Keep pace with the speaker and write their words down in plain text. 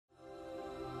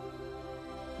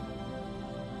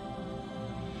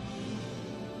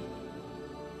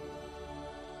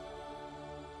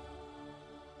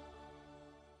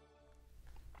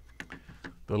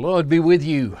The Lord be with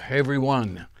you,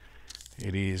 everyone.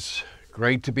 It is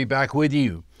great to be back with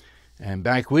you. And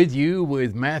back with you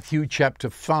with Matthew chapter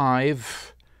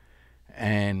 5.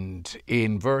 And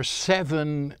in verse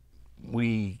 7,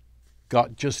 we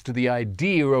got just to the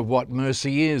idea of what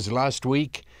mercy is last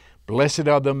week. Blessed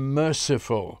are the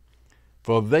merciful,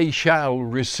 for they shall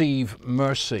receive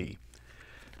mercy.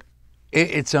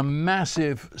 It's a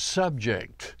massive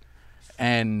subject.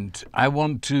 And I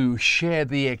want to share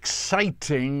the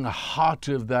exciting heart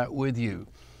of that with you.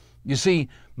 You see,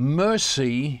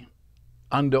 mercy,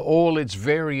 under all its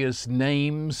various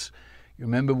names,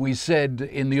 remember we said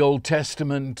in the Old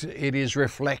Testament, it is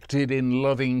reflected in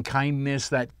loving kindness,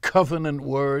 that covenant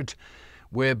word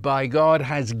whereby God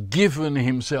has given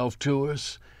himself to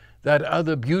us. That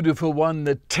other beautiful one,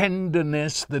 the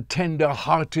tenderness, the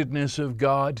tender-heartedness of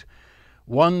God.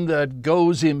 One that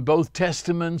goes in both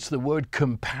testaments, the word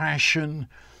compassion.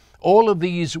 All of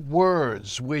these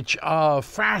words which are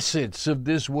facets of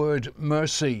this word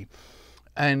mercy.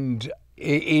 And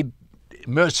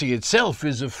mercy itself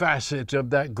is a facet of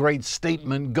that great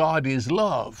statement, God is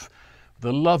love.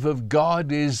 The love of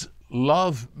God is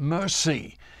love,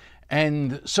 mercy.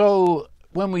 And so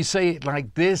when we say it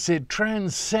like this, it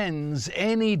transcends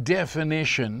any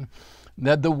definition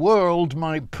that the world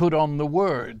might put on the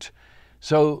word.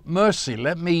 So mercy,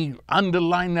 let me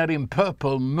underline that in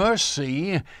purple.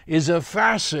 Mercy is a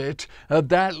facet of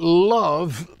that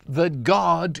love that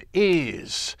God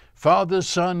is. Father,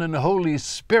 Son, and Holy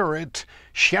Spirit,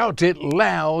 shout it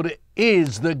loud,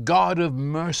 is the God of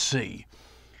mercy.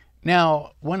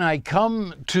 Now, when I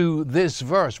come to this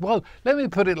verse, well, let me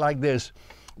put it like this.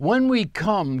 When we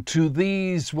come to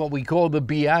these, what we call the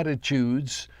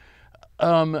Beatitudes,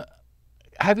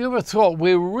 have you ever thought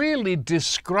we're really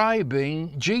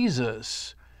describing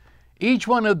Jesus? Each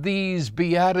one of these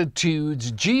Beatitudes,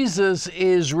 Jesus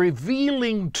is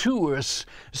revealing to us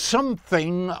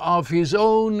something of his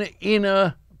own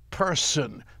inner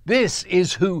person. This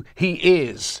is who he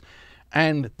is.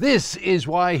 And this is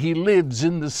why he lives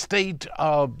in the state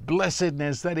of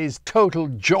blessedness, that is total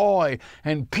joy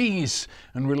and peace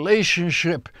and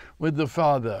relationship with the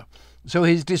Father. So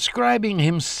he's describing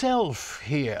himself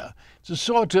here. It's a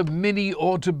sort of mini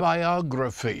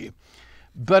autobiography.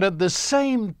 But at the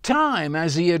same time,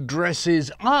 as he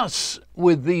addresses us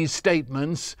with these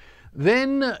statements,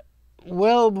 then,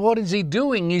 well, what is he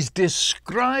doing? He's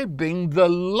describing the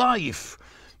life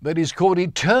that is called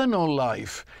eternal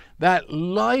life. That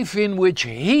life in which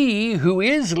he, who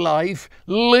is life,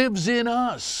 lives in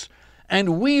us.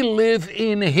 And we live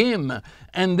in him.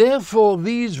 And therefore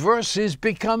these verses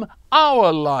become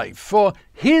our life, for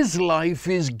his life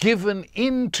is given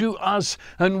into us,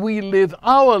 and we live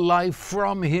our life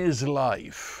from his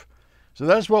life. So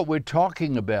that's what we're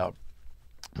talking about.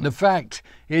 The fact,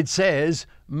 it says,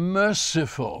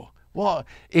 merciful. Well,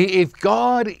 if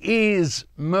God is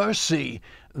mercy,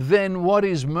 then what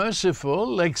is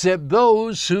merciful except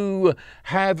those who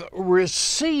have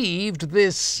received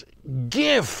this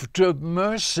gift of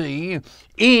mercy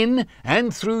in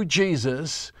and through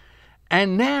Jesus,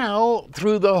 and now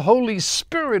through the Holy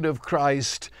Spirit of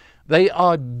Christ, they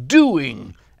are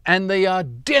doing and they are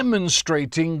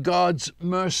demonstrating God's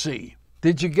mercy.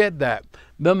 Did you get that?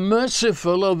 The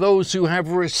merciful are those who have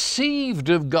received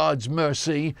of God's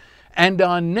mercy and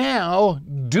are now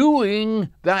doing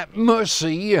that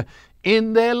mercy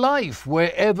in their life,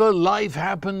 wherever life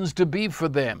happens to be for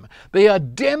them. They are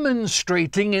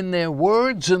demonstrating in their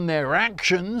words and their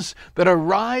actions that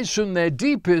arise from their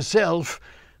deepest self.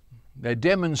 They're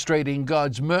demonstrating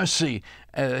God's mercy,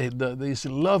 this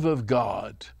love of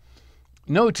God.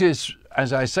 Notice,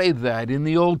 as I say that, in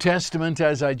the Old Testament,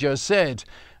 as I just said,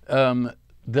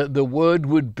 the word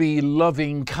would be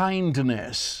loving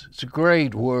kindness. It's a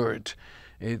great word.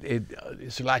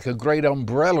 It's like a great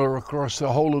umbrella across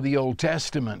the whole of the Old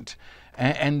Testament.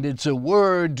 And it's a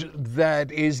word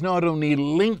that is not only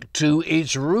linked to,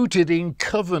 it's rooted in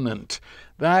covenant.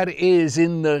 That is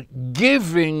in the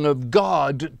giving of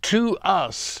God to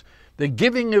us, the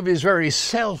giving of his very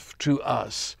self to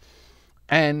us.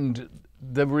 And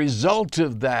the result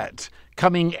of that,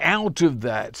 coming out of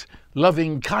that,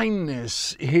 loving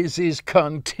kindness is his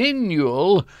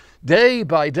continual, day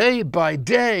by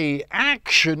day,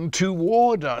 action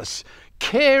toward us,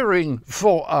 caring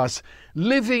for us,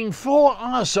 living for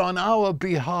us on our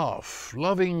behalf,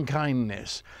 loving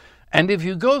kindness. And if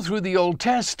you go through the Old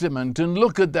Testament and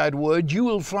look at that word, you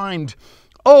will find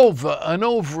over and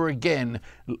over again,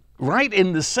 right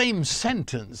in the same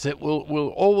sentence, it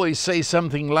will always say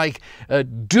something like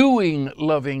doing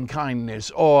loving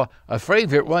kindness, or a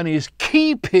favorite one is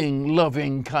keeping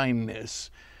loving kindness.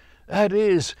 That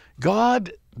is,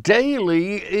 God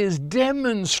daily is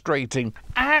demonstrating,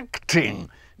 acting,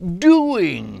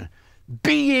 doing,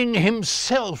 being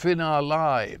himself in our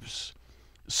lives.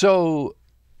 So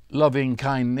loving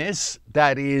kindness,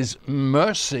 that is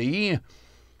mercy,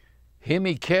 hear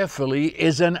me carefully,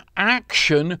 is an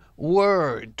action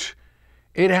word.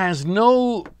 It has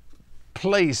no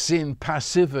place in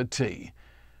passivity.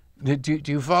 Do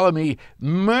you follow me?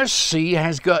 Mercy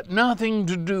has got nothing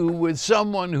to do with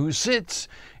someone who sits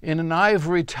in an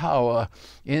ivory tower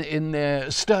in their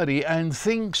study and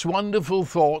thinks wonderful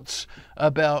thoughts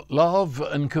about love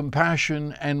and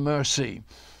compassion and mercy.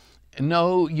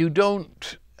 No, you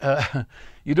don't.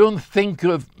 You don't think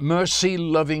of mercy,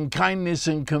 loving kindness,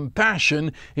 and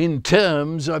compassion in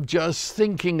terms of just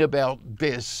thinking about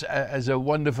this as a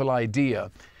wonderful idea.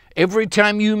 Every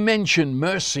time you mention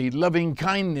mercy, loving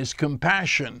kindness,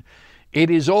 compassion, it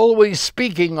is always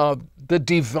speaking of the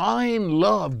divine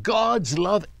love, God's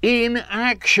love in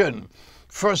action.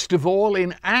 First of all,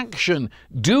 in action,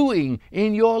 doing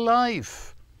in your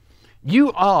life.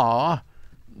 You are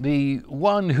the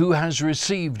one who has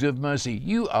received of mercy.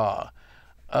 You are.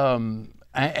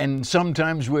 And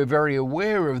sometimes we're very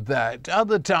aware of that.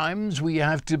 Other times we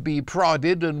have to be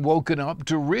prodded and woken up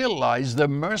to realize the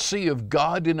mercy of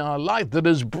God in our life that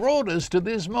has brought us to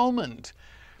this moment.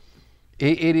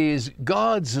 It is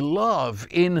God's love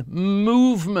in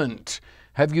movement.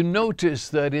 Have you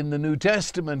noticed that in the New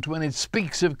Testament, when it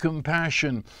speaks of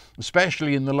compassion,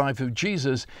 especially in the life of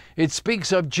Jesus, it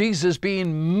speaks of Jesus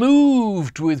being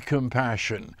moved with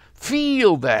compassion.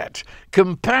 Feel that.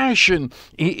 Compassion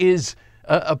is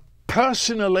a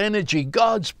personal energy,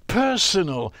 God's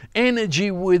personal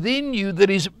energy within you that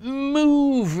is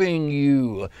moving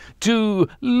you to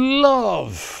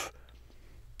love.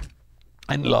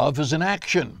 And love is an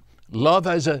action. Love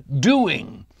as a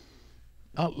doing.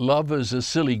 Not love as a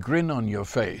silly grin on your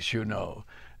face, you know.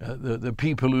 The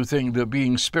people who think that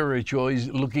being spiritual is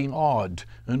looking odd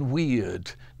and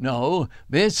weird. No,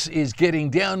 this is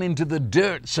getting down into the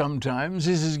dirt sometimes.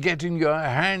 This is getting your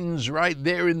hands right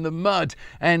there in the mud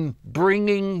and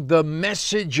bringing the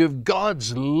message of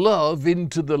God's love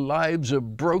into the lives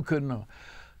of broken,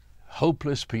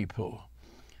 hopeless people.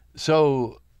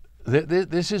 So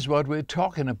this is what we're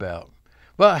talking about.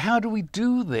 Well, how do we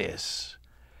do this?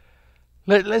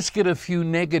 Let's get a few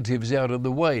negatives out of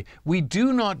the way. We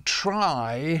do not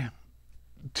try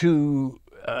to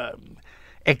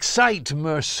excite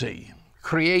mercy,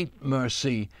 create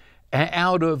mercy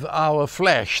out of our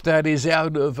flesh, that is,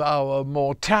 out of our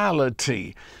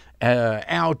mortality,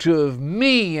 out of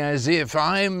me, as if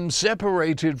I'm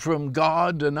separated from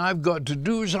God and I've got to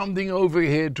do something over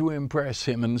here to impress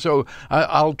him. And so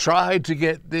I'll try to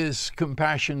get this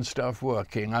compassion stuff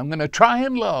working. I'm going to try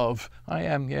and love. I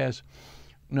am, yes.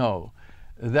 No,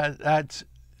 that's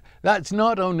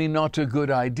not only not a good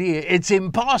idea, it's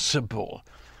impossible.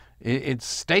 It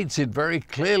states it very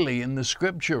clearly in the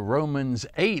scripture, Romans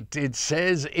 8. It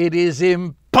says it is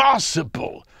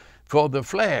impossible for the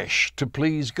flesh to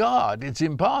please God. It's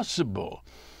impossible.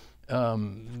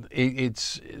 We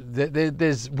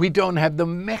don't have the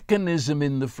mechanism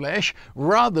in the flesh.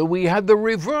 Rather, we have the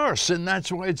reverse, and that's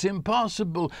why it's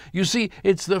impossible. You see,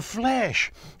 it's the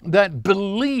flesh that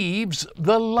believes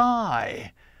the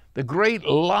lie, the great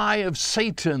lie of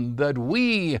Satan, that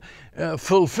we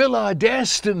fulfill our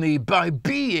destiny by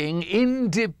being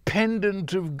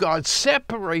independent of God,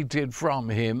 separated from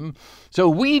him. So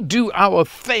we do our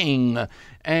thing,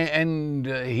 and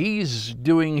he's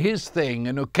doing his thing,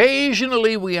 and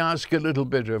occasionally we ask a little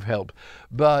bit of help.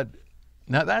 But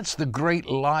now that's the great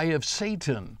lie of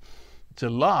Satan. It's a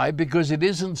lie because it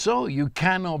isn't so. You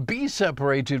cannot be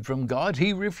separated from God.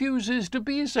 He refuses to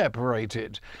be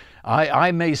separated.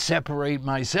 I may separate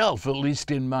myself, at least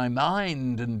in my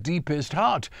mind and deepest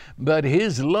heart, but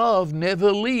his love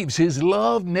never leaves. His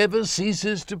love never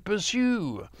ceases to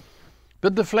pursue.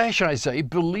 But the flesh, I say,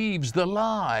 believes the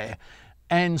lie,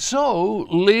 and so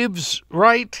lives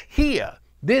right here.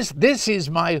 This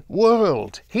is my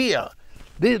world here.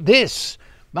 This,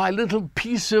 my little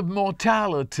piece of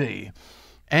mortality.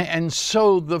 And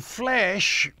so the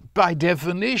flesh, by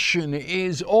definition,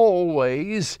 is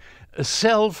always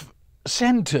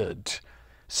self-centered,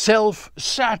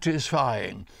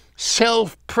 self-satisfying,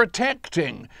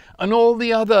 self-protecting, and all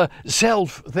the other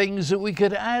self things that we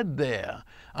could add there.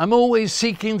 I'm always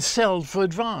seeking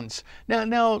self-advance.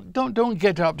 Now, don't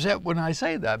get upset when I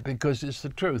say that, because it's the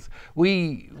truth.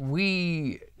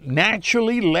 We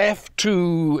naturally left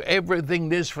to everything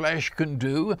this flesh can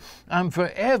do. I'm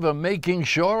forever making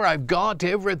sure I've got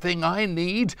everything I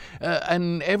need,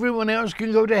 and everyone else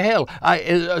can go to hell,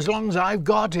 as long as I've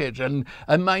got it, and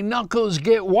my knuckles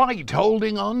get white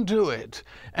holding on to it.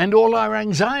 And all our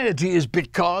anxiety is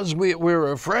because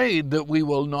we're afraid that we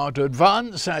will not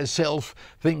advance as self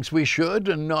thinks we should,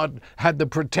 and not have the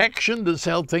protection that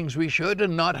self thinks we should,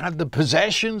 and not have the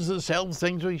possessions that self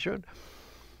thinks we should.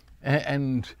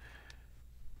 And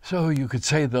so you could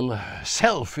say the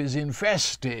self is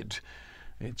infested.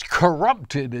 It's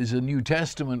corrupted, is a New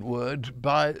Testament word,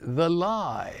 by the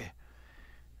lie.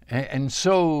 And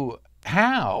so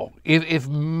how, if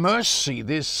mercy,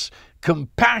 this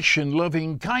compassion,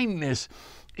 loving kindness,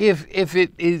 if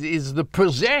it is the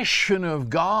possession of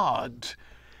God,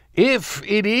 if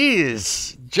it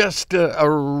is just a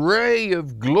ray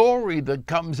of glory that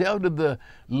comes out of the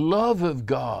love of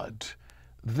God,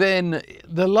 then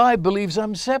the lie believes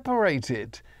I'm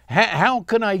separated. How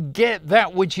can I get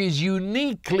that which is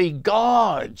uniquely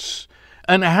God's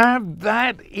and have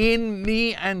that in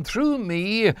me and through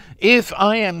me if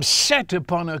I am set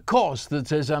upon a course that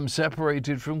says I'm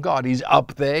separated from God? He's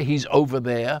up there, he's over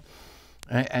there,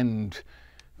 and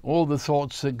all the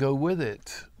thoughts that go with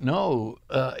it. No,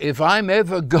 if I'm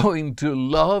ever going to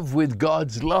love with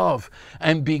God's love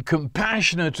and be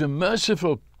compassionate and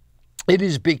merciful, it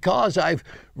is because I've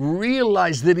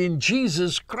realized that in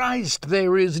Jesus Christ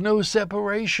there is no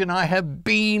separation. I have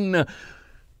been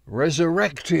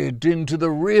resurrected into the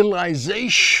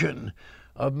realization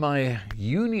of my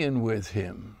union with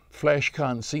Him. Flesh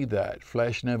can't see that.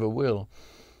 Flesh never will.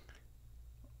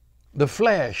 The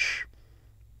flesh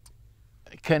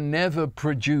can never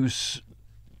produce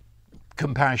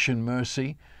compassion,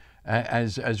 mercy,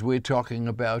 as we're talking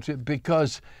about it,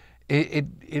 because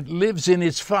it lives in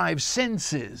its five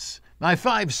senses. My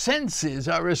five senses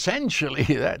are essentially,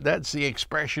 that's the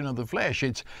expression of the flesh.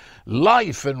 It's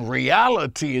life and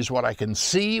reality is what I can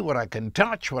see, what I can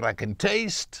touch, what I can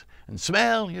taste and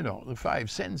smell, the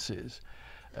five senses.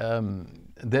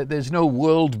 There's no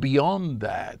world beyond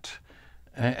that.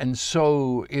 And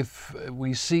so if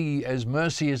we see as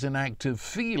mercy as an act of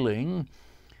feeling,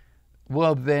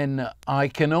 well, then I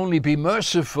can only be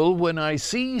merciful when I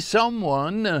see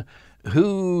someone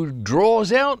who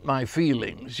draws out my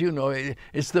feelings.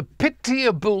 It's the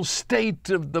pitiable state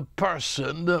of the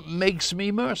person that makes me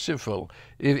merciful,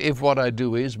 if what I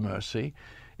do is mercy.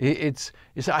 It's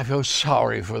I feel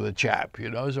sorry for the chap,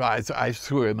 so I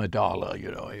threw him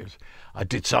 $1, I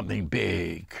did something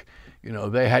big.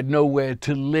 They had nowhere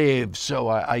to live, so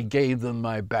I gave them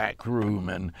my back room,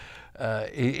 and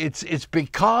it's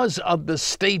because of the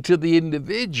state of the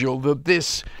individual that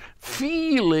this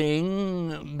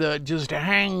feeling that just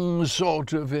hangs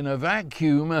sort of in a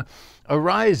vacuum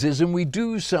arises, and we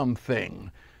do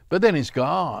something, but then it's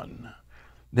gone.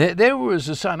 There was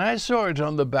a sign, I saw it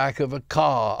on the back of a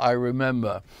car, I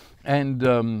remember,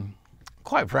 and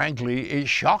quite frankly, it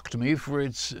shocked me for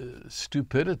its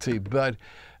stupidity, but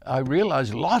I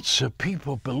realized lots of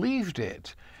people believed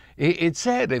it. It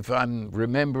said, if I'm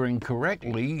remembering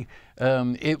correctly,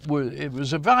 it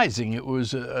was advising. It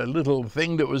was a little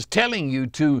thing that was telling you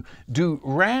to do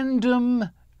random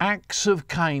acts of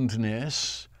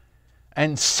kindness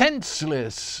and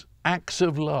senseless acts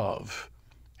of love.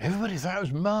 Everybody thought it was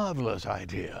a marvelous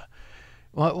idea.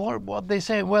 What they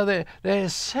say? Well, they're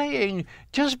saying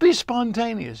just be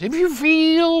spontaneous. If you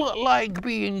feel like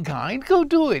being kind, go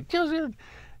do it. Just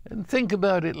and think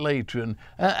about it later.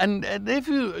 And if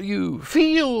you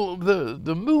feel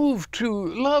the move to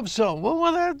love someone,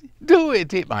 well, do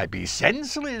it. It might be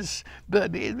senseless,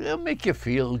 but it'll make you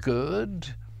feel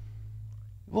good.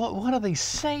 What are they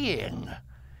saying?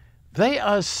 They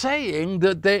are saying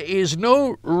that there is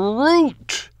no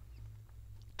root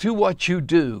to what you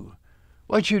do.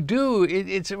 What you do,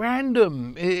 it's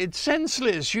random, it's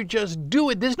senseless, you just do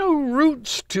it. There's no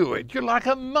roots to it. You're like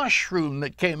a mushroom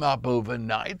that came up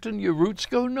overnight and your roots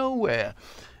go nowhere.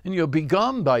 And you'll be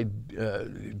gone by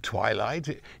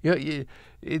twilight.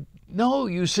 No,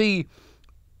 you see,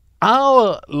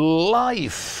 our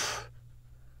life,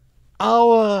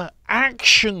 our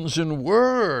actions and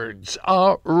words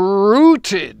are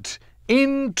rooted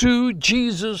into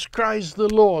Jesus Christ the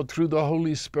Lord through the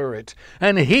Holy Spirit.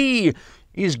 And He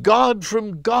is God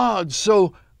from God.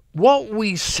 So what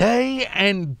we say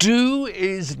and do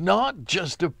is not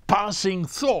just a passing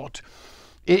thought.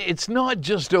 It's not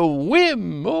just a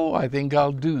whim. Oh, I think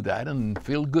I'll do that and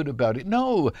feel good about it.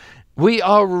 No, we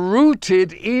are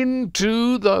rooted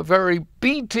into the very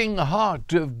beating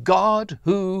heart of God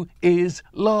who is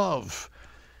love.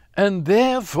 And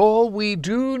therefore we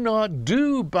do not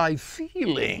do by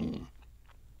feeling.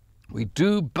 We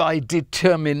do by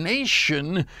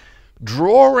determination,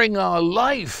 drawing our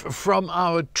life from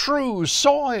our true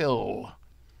soil.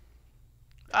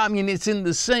 I mean, it's in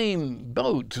the same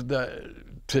boat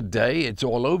today. It's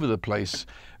all over the place.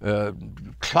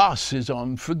 Classes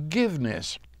on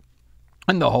forgiveness.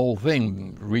 And the whole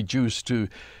thing reduced to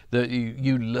that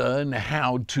you learn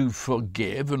how to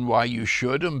forgive and why you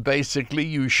should. And basically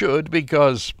you should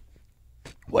because,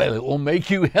 well, it will make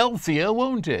you healthier,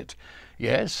 won't it?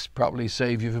 Yes, probably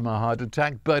save you from a heart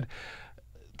attack. But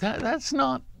that's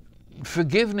not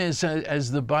forgiveness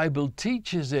as the Bible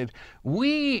teaches it.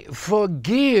 We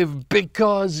forgive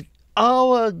because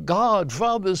our God,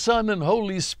 Father, Son, and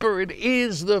Holy Spirit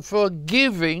is the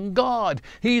forgiving God.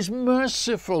 He's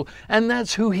merciful, and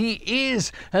that's who He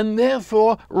is. And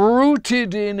therefore,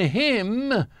 rooted in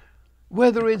Him,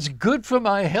 whether it's good for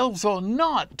my health or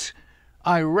not,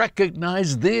 I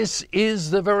recognize this is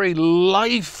the very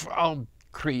life of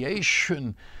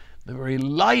creation, the very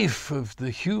life of the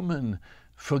human.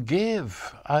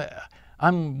 Forgive.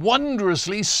 I'm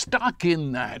wondrously stuck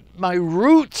in that. My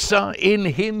roots are in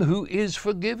Him who is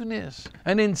forgiveness.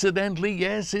 And incidentally,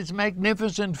 yes, it's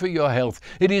magnificent for your health.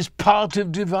 It is part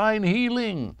of divine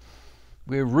healing.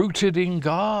 We're rooted in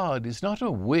God. It's not a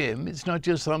whim. It's not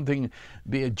just something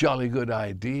be a jolly good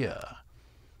idea.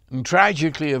 And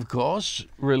tragically, of course,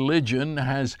 religion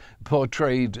has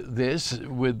portrayed this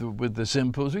with the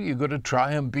simple, you've got to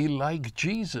try and be like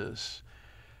Jesus.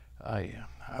 I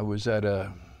was at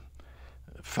a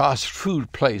fast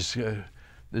food place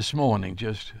this morning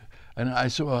and I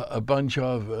saw a bunch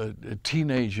of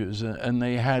teenagers and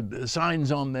they had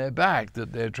signs on their back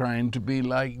that they're trying to be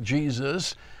like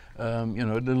Jesus, a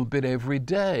little bit every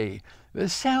day. It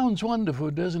sounds wonderful,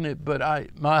 doesn't it? But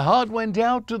my heart went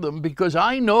out to them because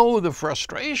I know the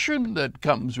frustration that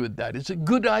comes with that. It's a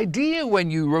good idea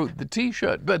when you wrote the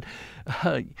T-shirt, but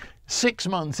 6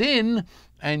 months in,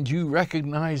 and you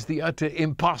recognize the utter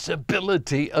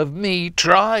impossibility of me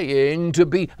trying to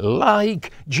be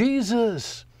like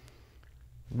Jesus.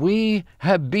 We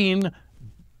have been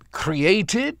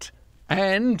created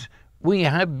and we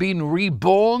have been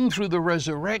reborn through the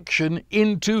resurrection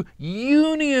into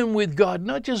union with God,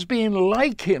 not just being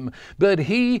like Him, but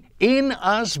He in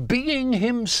us being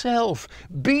Himself,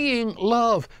 being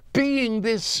love, being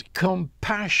this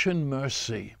compassion,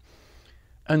 mercy.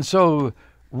 And so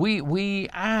we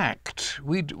act.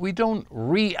 We don't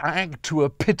react to a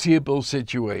pitiable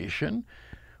situation.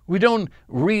 We don't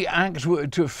react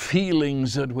to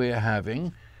feelings that we're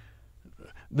having.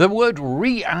 The word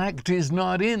react is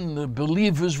not in the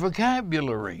believer's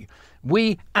vocabulary.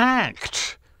 We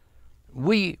act.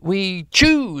 We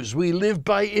choose. We live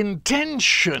by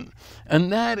intention. And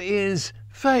that is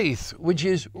faith, which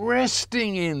is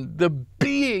resting in the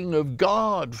being of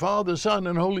God, Father, Son,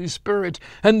 and Holy Spirit,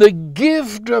 and the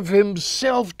gift of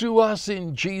Himself to us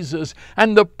in Jesus,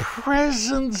 and the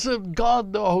presence of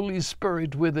God, the Holy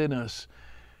Spirit, within us.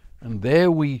 And there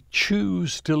we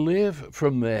choose to live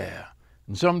from there.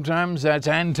 And sometimes that's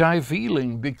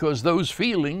anti-feeling, because those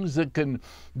feelings that can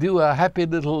do a happy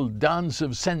little dance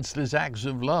of senseless acts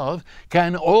of love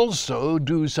can also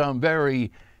do some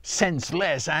very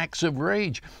senseless acts of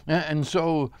rage. And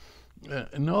so,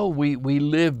 no, we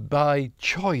live by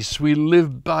choice. We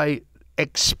live by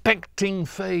expecting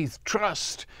faith,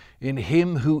 trust in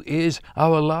Him who is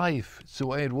our life. It's the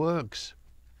way it works.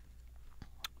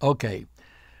 Okay,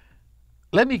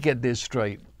 let me get this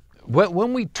straight.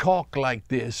 When we talk like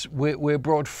this, we're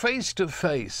brought face to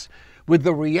face with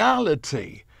the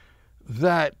reality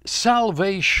that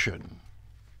salvation,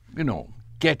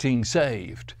 getting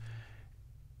saved,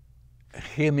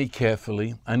 hear me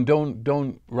carefully and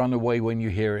don't run away when you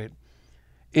hear it,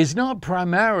 is not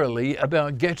primarily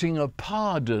about getting a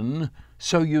pardon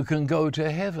so you can go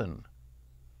to heaven.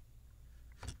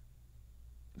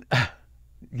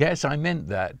 Yes, I meant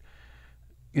that.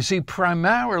 You see,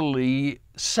 primarily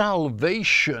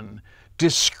salvation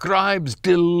describes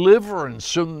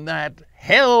deliverance from that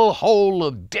hellhole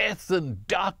of death and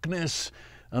darkness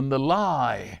and the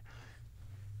lie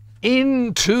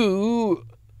into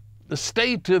the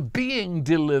state of being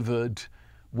delivered,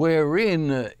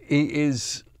 wherein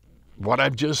is what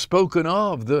I've just spoken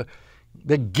of,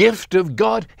 the gift of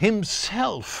God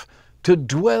Himself to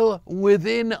dwell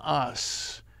within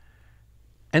us.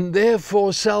 And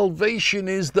therefore salvation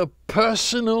is the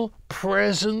personal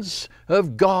presence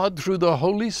of God through the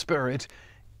Holy Spirit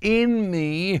in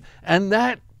me, and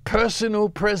that personal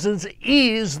presence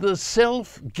is the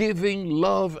self-giving,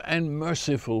 love, and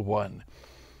merciful one.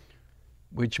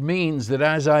 which means that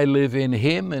as I live in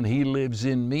him and he lives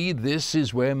in me, this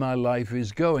is where my life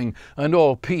is going. And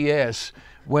all P.S.,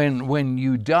 when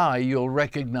you die, you'll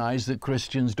recognize that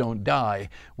Christians don't die.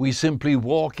 We simply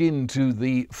walk into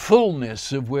the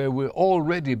fullness of where we're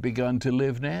already begun to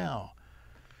live now.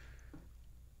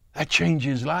 That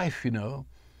changes life, you know.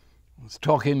 I was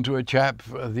talking to a chap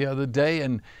the other day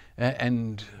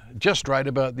and just right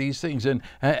about these things, and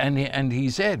he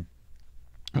said,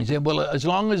 well, as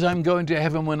long as I'm going to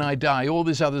heaven when I die, all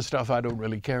this other stuff I don't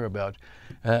really care about.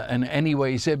 And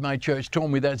anyway, he said, my church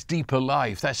told me that's deeper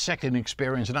life, that's second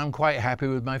experience, and I'm quite happy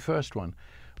with my first one.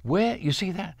 Where, you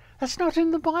see that? That's not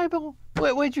in the Bible.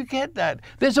 Where'd you get that?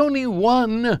 There's only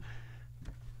one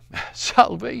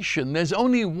salvation. There's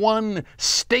only one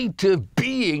state of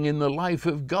being in the life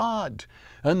of God.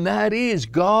 And that is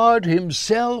God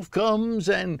himself comes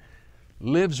and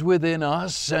lives within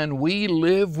us, and we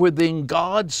live within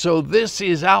God. So this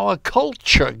is our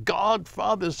culture. God,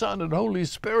 Father, Son, and Holy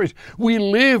Spirit. We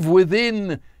live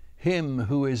within him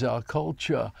who is our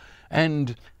culture.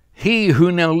 And he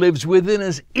who now lives within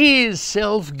us is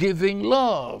self-giving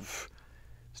love.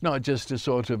 It's not just a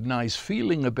sort of nice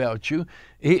feeling about you.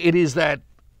 It is that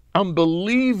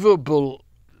unbelievable,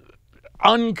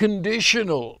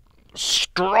 unconditional,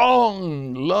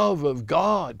 strong love of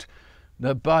God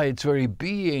that by its very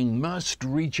being must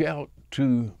reach out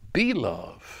to be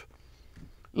love.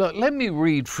 Look, let me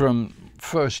read from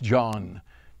 1 John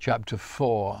chapter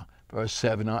 4, verse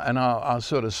 7, and I'll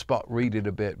sort of spot read it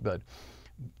a bit, but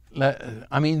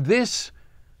I mean, this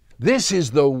is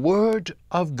the Word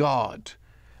of God.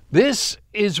 This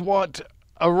is what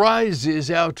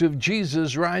arises out of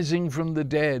Jesus rising from the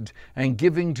dead and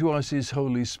giving to us his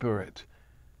Holy Spirit.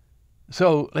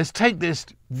 So let's take this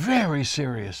very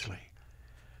seriously.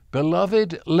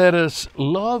 Beloved, let us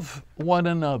love one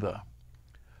another,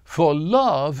 for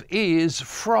love is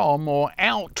from or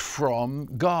out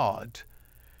from God.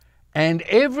 And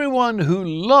everyone who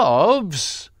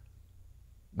loves,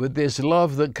 with this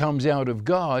love that comes out of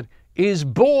God, is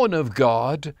born of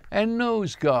God and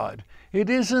knows God. It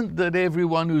isn't that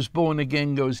everyone who's born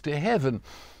again goes to heaven.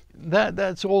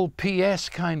 That's all P.S.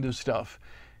 kind of stuff.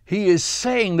 He is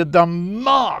saying that the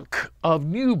mark of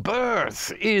new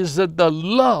birth is that the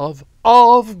love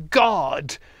of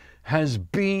God has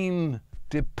been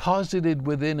deposited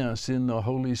within us in the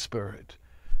Holy Spirit.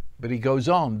 But he goes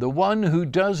on, the one who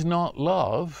does not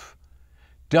love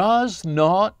does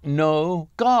not know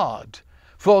God,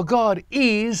 for God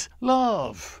is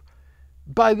love.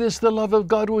 By this the love of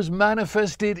God was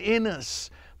manifested in us,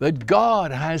 that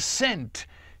God has sent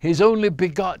his only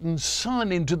begotten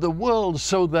Son into the world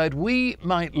so that we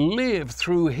might live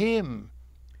through him.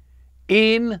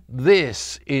 In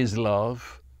this is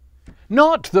love.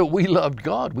 Not that we loved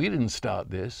God, we didn't start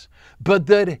this, but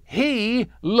that he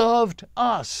loved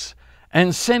us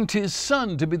and sent his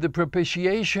Son to be the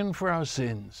propitiation for our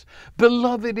sins.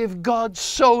 Beloved, if God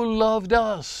so loved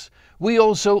us, we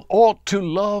also ought to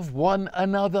love one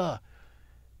another.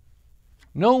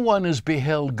 No one has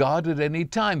beheld God at any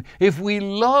time. If we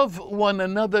love one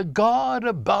another, God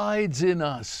abides in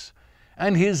us,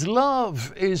 and his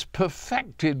love is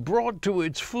perfected, brought to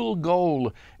its full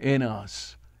goal in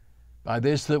us. By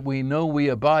this that we know we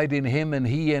abide in him and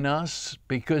he in us,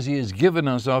 because he has given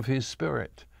us of his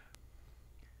Spirit.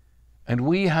 And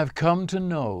we have come to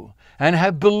know and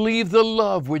have believed the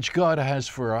love which God has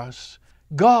for us.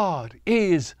 God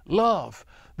is love.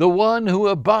 The one who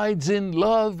abides in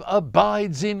love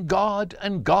abides in God,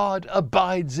 and God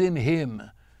abides in him.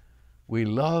 We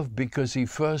love because he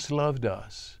first loved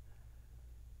us.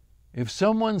 If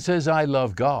someone says, I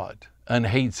love God, and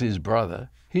hates his brother,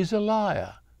 he's a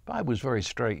liar. The Bible's very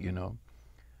straight, you know.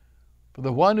 For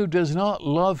the one who does not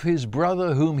love his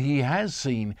brother whom he has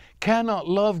seen cannot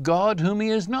love God whom he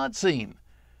has not seen.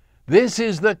 This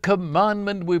is the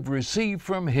commandment we've received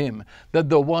from him, that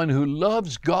the one who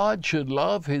loves God should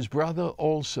love his brother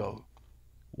also.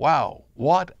 Wow,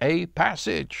 what a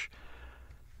passage!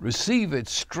 Receive it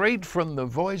straight from the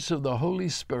voice of the Holy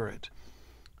Spirit.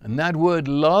 And that word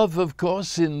love, of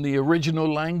course, in the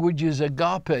original language is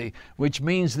agape, which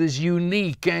means this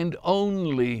unique and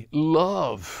only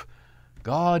love.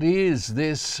 God is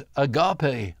this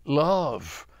agape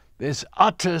love, this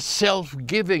utter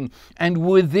self-giving, and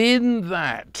within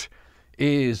that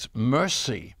is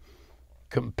mercy,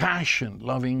 compassion,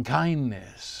 loving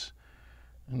kindness.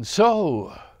 And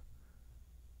so,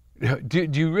 do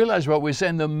you realize what we're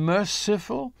saying? The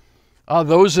merciful are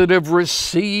those that have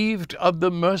received of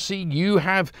the mercy. You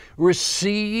have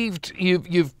received,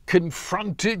 you've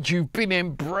confronted, you've been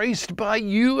embraced by,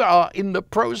 you are in the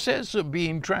process of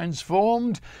being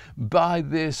transformed by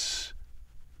this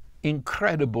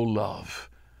incredible love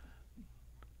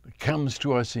that comes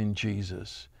to us in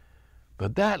Jesus.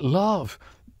 But that love,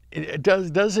 it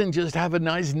doesn't just have a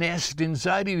nice nest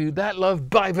inside of you. That love,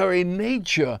 by very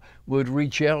nature, would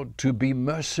reach out to be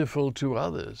merciful to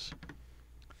others.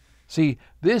 See,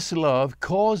 this love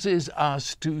causes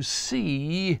us to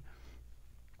see,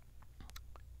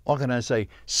 what can I say,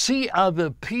 see other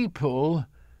people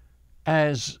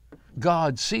as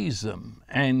God sees them.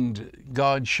 And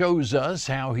God shows us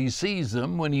how he sees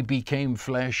them when he became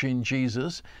flesh in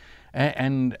Jesus.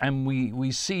 And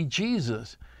we see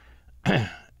Jesus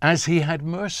as he had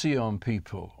mercy on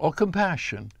people, or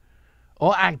compassion,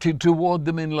 or acted toward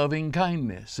them in loving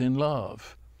kindness, in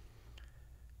love.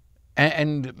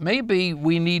 And maybe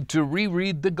we need to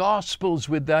reread the Gospels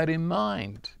with that in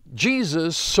mind.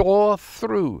 Jesus saw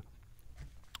through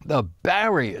the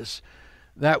barriers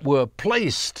that were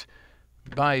placed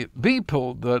by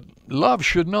people that love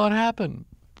should not happen.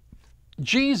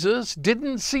 Jesus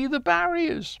didn't see the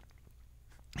barriers.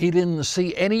 He didn't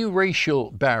see any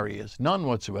racial barriers, none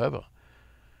whatsoever.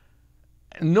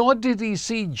 Nor did he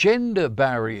see gender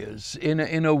barriers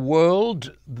in a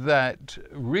world that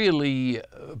really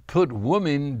put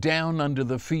women down under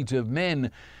the feet of men.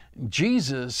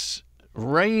 Jesus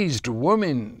raised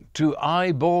women to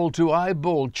eyeball,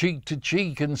 cheek to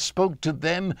cheek, and spoke to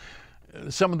them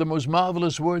some of the most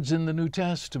marvelous words in the New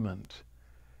Testament.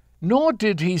 Nor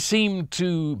did he seem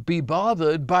to be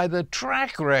bothered by the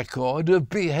track record of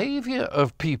behavior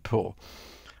of people.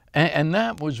 And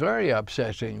that was very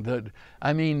upsetting.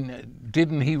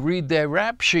 Didn't he read their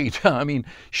rap sheet?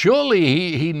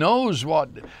 Surely he knows what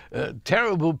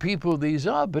terrible people these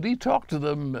are, but he talked to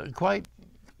them quite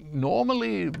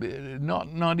normally,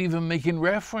 not even making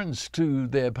reference to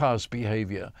their past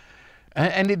behavior.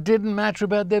 And it didn't matter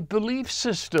about their belief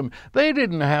system. They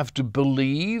didn't have to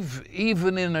believe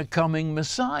even in a coming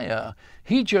Messiah.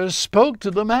 He just spoke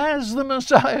to them as the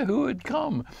Messiah who had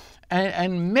come,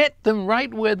 and met them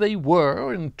right where they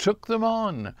were and took them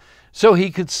on. So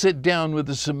he could sit down with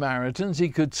the Samaritans, he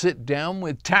could sit down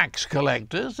with tax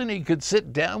collectors, and he could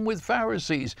sit down with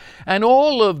Pharisees. And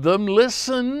all of them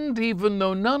listened, even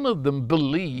though none of them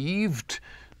believed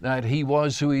that he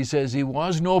was who he says he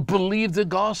was, nor believed the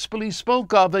gospel he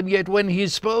spoke of. And yet when he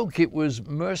spoke, it was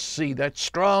mercy, that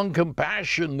strong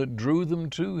compassion that drew them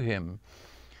to him.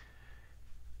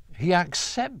 He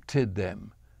accepted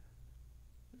them.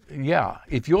 Yeah,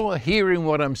 if you're hearing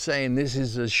what I'm saying, this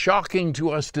is as shocking to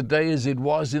us today as it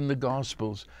was in the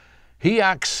Gospels. He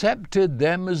accepted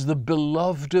them as the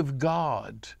beloved of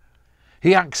God.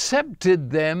 He accepted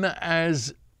them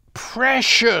as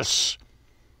precious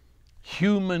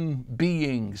human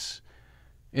beings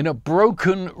in a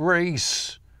broken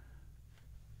race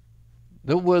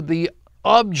that were the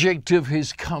object of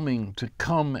his coming to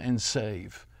come and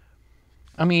save.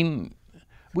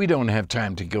 We don't have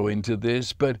time to go into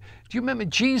this, but do you remember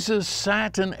Jesus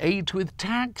sat and ate with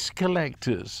tax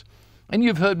collectors? And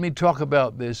you've heard me talk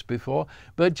about this before,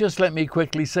 but just let me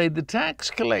quickly say the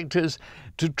tax collectors,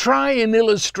 to try and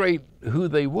illustrate who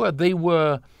they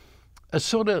were a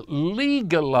sort of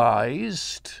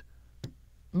legalized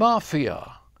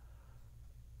mafia.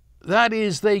 That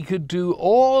is, they could do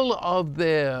all of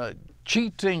their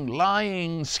cheating,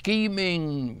 lying,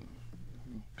 scheming,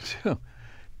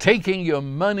 taking your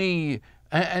money,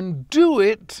 and do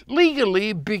it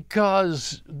legally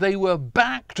because they were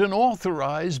backed and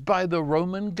authorized by the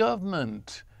Roman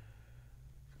government.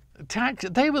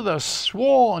 They were the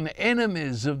sworn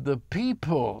enemies of the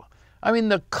people.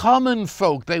 The common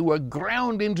folk, they were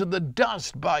ground into the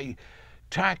dust by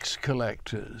tax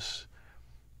collectors.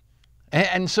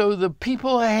 And so the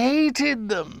people hated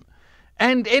them,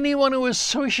 and anyone who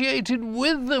associated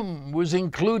with them was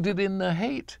included in the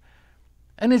hate.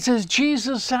 And it says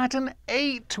Jesus sat and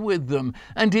ate with them.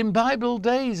 And in Bible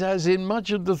days, as in much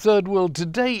of the third world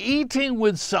today, eating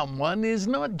with someone is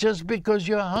not just because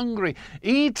you're hungry.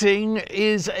 Eating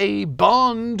is a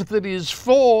bond that is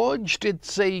forged.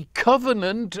 It's a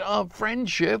covenant of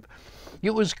friendship.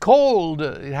 It was called,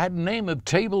 it had a name of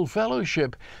table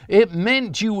fellowship. It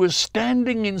meant you were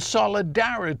standing in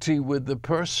solidarity with the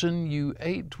person you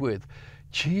ate with.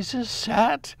 Jesus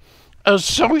sat,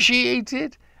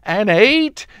 associated, and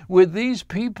ate with these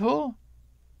people.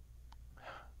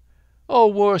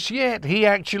 Or worse yet, he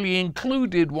actually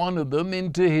included one of them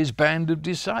into his band of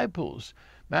disciples,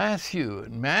 Matthew.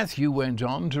 And Matthew went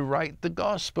on to write the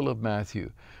Gospel of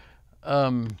Matthew.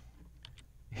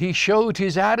 He showed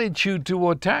his attitude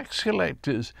toward tax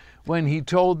collectors when he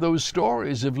told those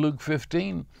stories of Luke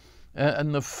 15.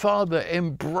 And the father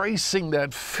embracing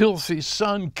that filthy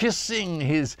son, kissing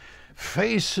his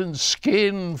face and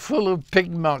skin full of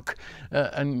pig muck.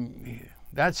 And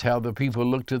that's how the people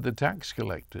looked at the tax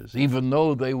collectors, even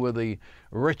though they were the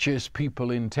richest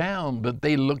people in town, but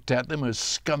they looked at them as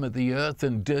scum of the earth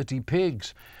and dirty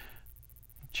pigs.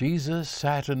 Jesus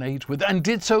sat and ate with, and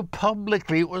did so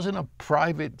publicly. It wasn't a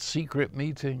private, secret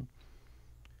meeting.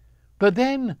 But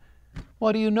then,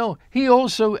 what do you know? He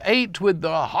also ate with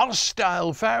the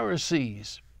hostile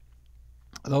Pharisees,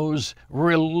 those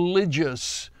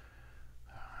religious,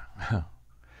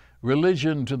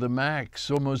 religion to the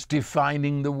max, almost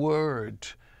defining the word.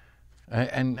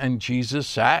 And Jesus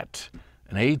sat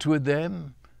and ate with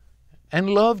them and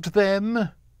loved them,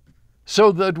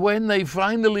 so that when they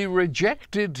finally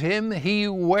rejected him, he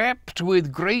wept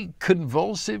with great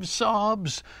convulsive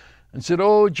sobs and said,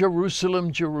 "Oh,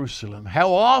 Jerusalem, Jerusalem,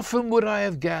 how often would I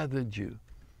have gathered you?"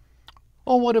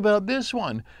 Oh, what about this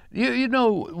one? You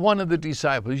know, one of the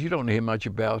disciples, you don't hear much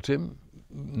about him.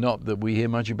 Not that we hear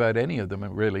much about any of them,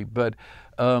 really, but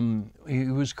he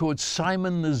was called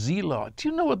Simon the Zealot. Do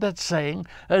you know what that's saying?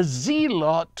 A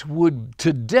zealot would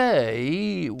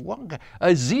today,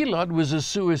 a zealot was a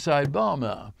suicide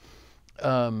bomber,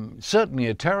 certainly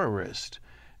a terrorist.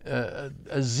 A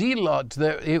zealot,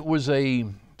 it was a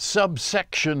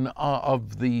subsection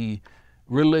of the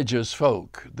religious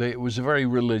folk. It was very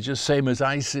religious, same as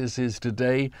ISIS is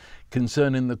today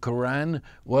concerning the Quran.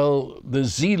 Well, the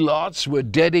zealots were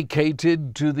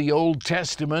dedicated to the Old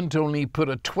Testament, only put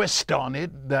a twist on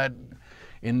it that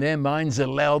in their minds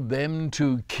allowed them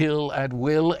to kill at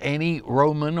will any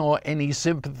Roman or any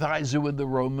sympathizer with the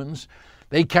Romans.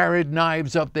 They carried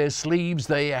knives up their sleeves.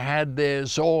 They had their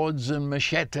swords and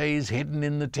machetes hidden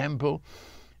in the temple.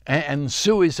 And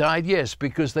suicide, yes,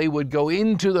 because they would go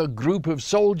into the group of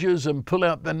soldiers and pull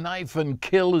out the knife and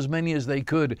kill as many as they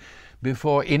could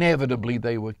before inevitably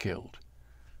they were killed.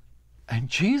 And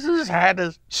Jesus had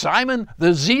a Simon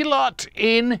the Zealot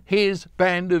in his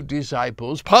band of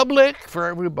disciples, public for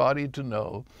everybody to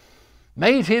know,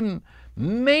 made him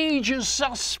major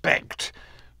suspect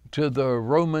to the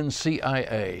Roman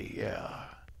CIA.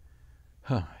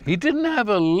 Yeah. He didn't have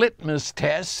a litmus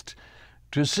test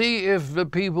to see if the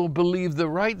people believed the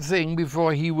right thing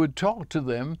before he would talk to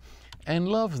them and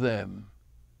love them.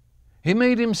 He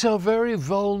made himself very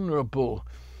vulnerable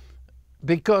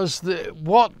because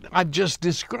what I've just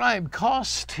described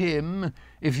cost him,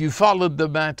 if you followed the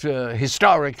matter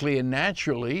historically and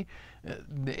naturally,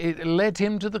 it led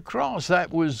him to the cross.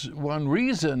 That was one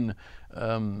reason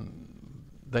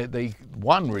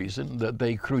one reason that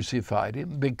they crucified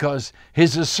him, because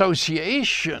his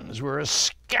associations were a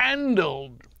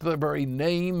scandal to the very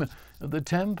name of the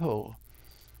temple.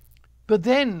 But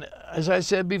then, as I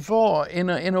said before, in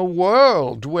a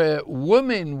world where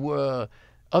women were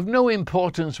of no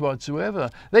importance whatsoever,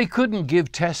 they couldn't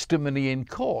give testimony in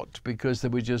court because they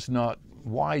were just not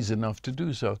wise enough to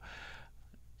do so.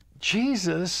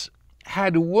 Jesus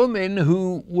had women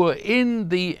who were in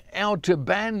the outer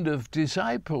band of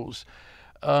disciples.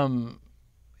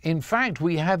 In fact,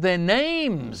 we have their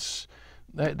names.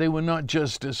 They were not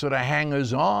just a sort of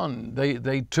hangers-on.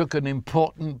 They took an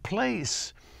important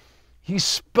place. He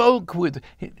spoke with...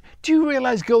 Do you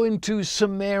realize going to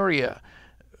Samaria?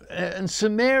 And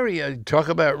Samaria, talk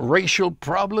about racial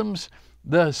problems.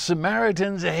 The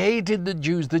Samaritans hated the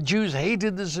Jews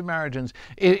hated the Samaritans.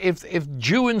 If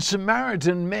Jew and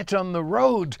Samaritan met on the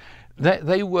road,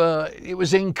 it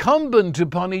was incumbent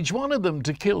upon each one of them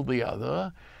to kill the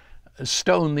other,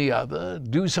 stone the other,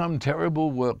 do some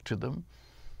terrible work to them.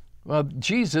 Well,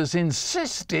 Jesus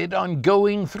insisted on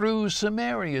going through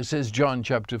Samaria, says John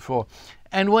chapter 4.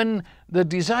 And when the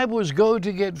disciples go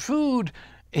to get food,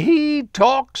 he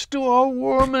talks to a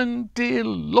woman. Dear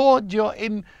Lord, you're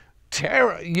in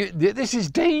terror. This is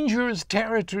dangerous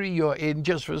territory you're in,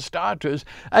 just for starters.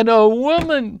 And a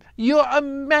woman, you're a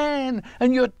man,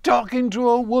 and you're talking to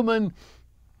a woman.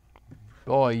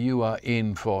 Boy, you are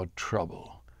in for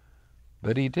trouble.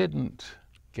 But he didn't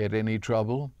get any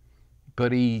trouble,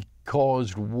 but he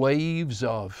caused waves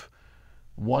of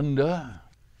wonder,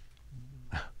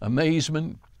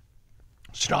 amazement,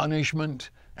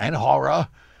 astonishment, and horror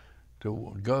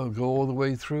to go all the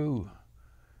way through.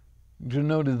 You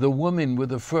know, the women were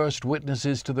the first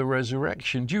witnesses to the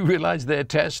resurrection. Do you realize their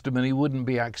testimony wouldn't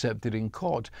be accepted in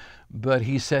court? But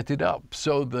he set it up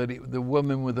so that the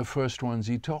women were the first ones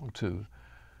he talked to.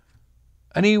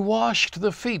 And he washed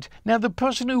the feet. Now, the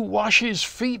person who washes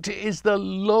feet is the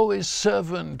lowest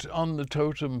servant on the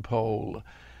totem pole.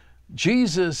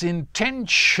 Jesus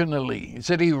intentionally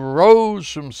said he rose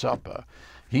from supper.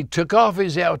 He took off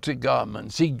his outer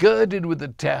garments. He girded with a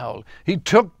towel. He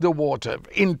took the water.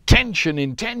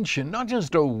 Intention, not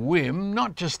just a whim,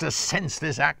 not just a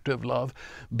senseless act of love,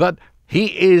 but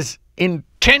he is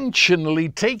intentionally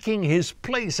taking his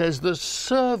place as the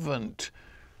servant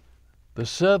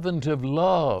of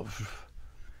love,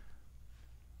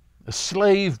 a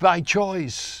slave by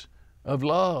choice of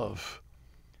love.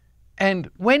 And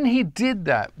when he did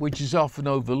that, which is often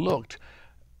overlooked,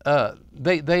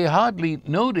 they hardly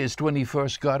noticed when he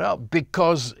first got up,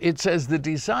 because it says the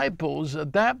disciples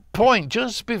at that point,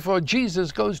 just before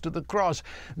Jesus goes to the cross,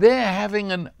 they're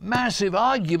having a massive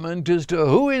argument as to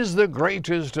who is the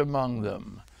greatest among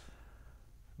them.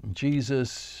 And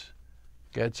Jesus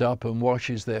gets up and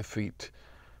washes their feet.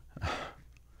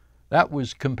 That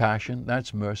was compassion.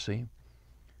 That's mercy.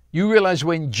 You realize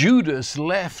when Judas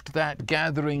left that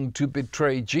gathering to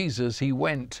betray Jesus, he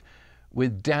went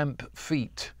with damp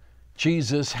feet.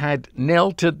 Jesus had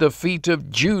knelt at the feet of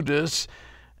Judas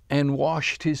and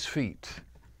washed his feet.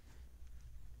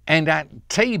 And at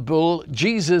table,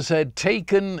 Jesus had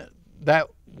taken that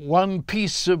one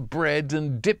piece of bread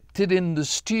and dipped it in the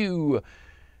stew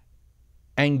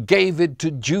and gave it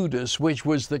to Judas, which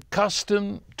was the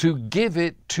custom to give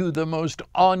it to the most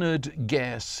honored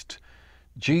guest.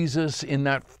 Jesus, in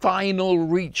that final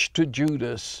reach to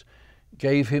Judas,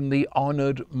 gave him the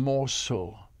honored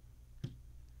morsel.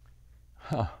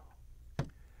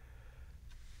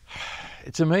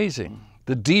 It's amazing,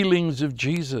 the dealings of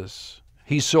Jesus.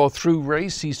 He saw through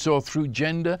race, he saw through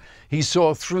gender, he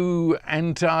saw through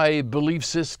anti-belief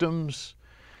systems.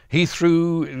 He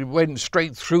went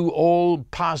straight through all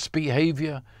past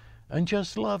behavior and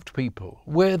just loved people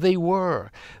where they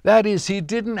were. That is, he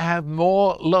didn't have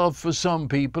more love for some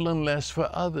people and less for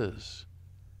others.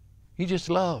 He just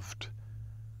loved.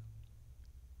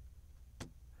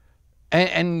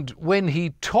 And when he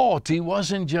taught, he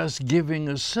wasn't just giving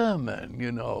a sermon,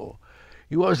 you know.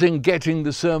 He wasn't getting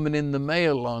the sermon in the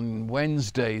mail on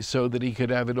Wednesday so that he could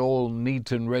have it all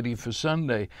neat and ready for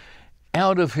Sunday.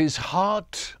 Out of his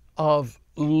heart of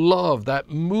love, that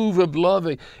move of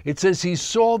loving, it says he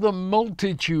saw the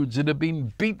multitudes that had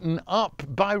been beaten up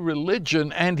by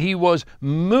religion, and he was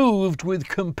moved with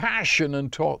compassion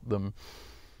and taught them.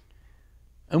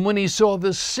 And when he saw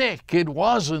the sick, it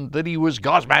wasn't that he was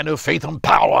God's man of faith and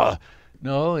power.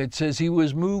 No, it says he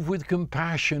was moved with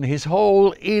compassion. His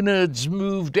whole innards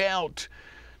moved out,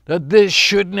 that this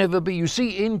should never be. You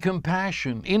see, in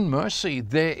compassion, in mercy,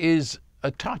 there is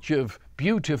a touch of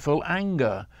beautiful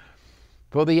anger.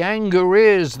 For the anger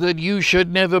is that you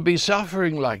should never be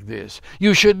suffering like this.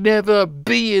 You should never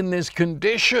be in this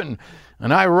condition.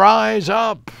 And I rise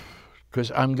up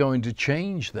because I'm going to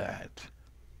change that.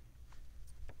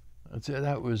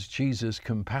 That was Jesus'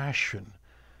 compassion,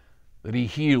 that he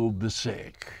healed the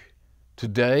sick.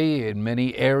 Today, in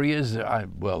many areas,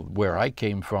 where I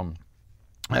came from,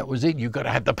 that was it. You've got to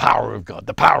have the power of God,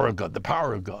 the power of God, the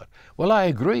power of God. Well, I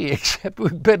agree, except we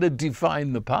better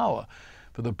define the power.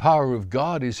 For the power of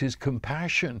God is his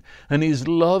compassion and his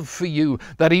love for you,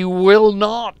 that he will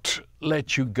not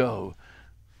let you go.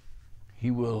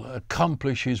 He will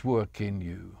accomplish his work in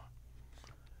you.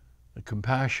 The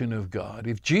compassion of God.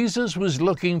 If Jesus was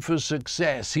looking for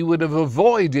success, he would have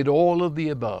avoided all of the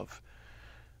above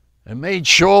and made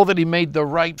sure that he made the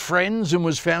right friends and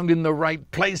was found in the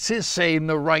right places, saying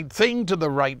the right thing to the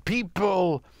right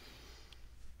people.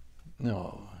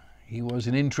 No, he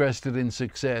wasn't interested in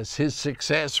success. His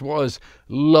success was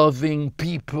loving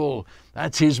people.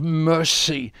 That's his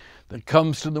mercy that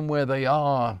comes to them where they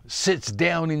are, sits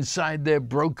down inside their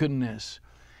brokenness.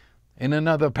 In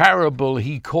another parable,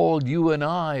 he called you and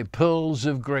I pearls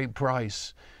of great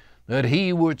price, that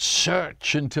he would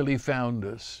search until he found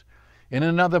us. In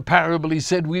another parable, he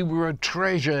said we were a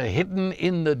treasure hidden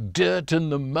in the dirt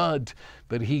and the mud,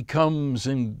 but he comes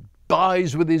and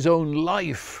buys with his own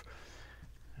life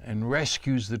and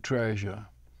rescues the treasure.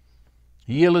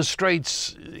 He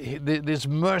illustrates this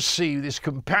mercy, this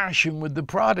compassion with the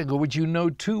prodigal, which you know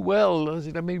too well.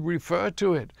 Let me refer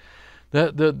to it.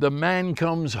 The man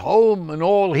comes home and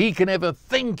all he can ever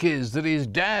think is that his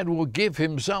dad will give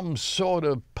him some sort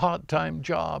of part-time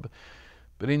job.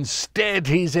 But instead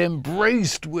he's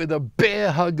embraced with a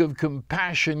bear hug of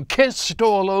compassion, kissed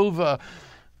all over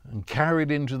and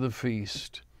carried into the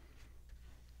feast.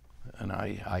 And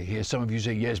I hear some of you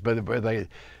say, yes, but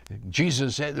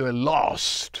Jesus said they were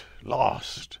lost.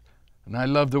 And I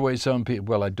love the way some people,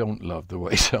 well, I don't love the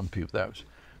way some people, that was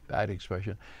a bad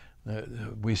expression.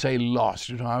 We say lost.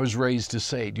 You know, I was raised to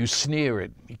say it. You sneer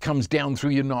it. It comes down through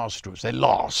your nostrils. They're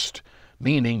lost,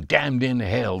 meaning damned in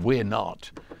hell. We're not.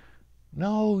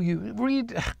 No, you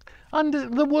read. And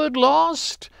the word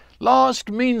lost, lost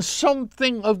means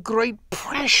something of great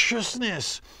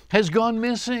preciousness has gone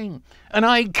missing, and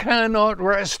I cannot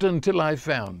rest until I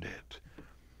found it.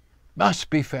 Must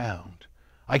be found.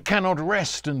 I cannot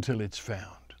rest until it's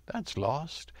found. That's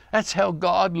lost. That's how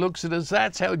God looks at us.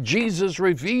 That's how Jesus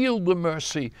revealed the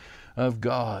mercy of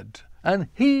God. And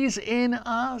He's in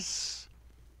us.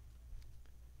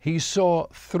 He saw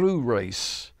through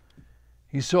race.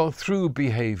 He saw through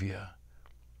behavior.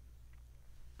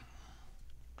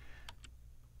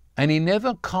 And He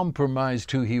never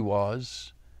compromised who He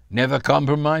was, never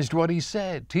compromised what He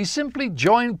said. He simply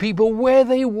joined people where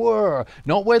they were,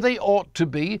 not where they ought to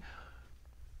be,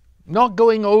 not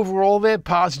going over all their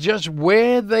parts, just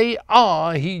where they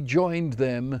are. He joined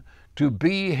them to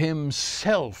be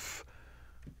Himself,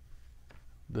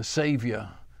 the Savior,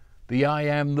 the I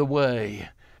am the way,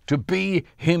 to be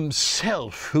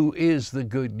Himself who is the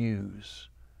good news.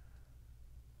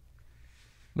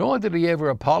 Nor did He ever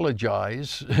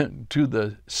apologize to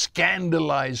the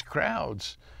scandalized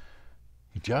crowds.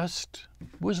 He just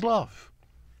was love,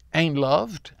 and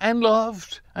loved and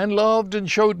loved and loved and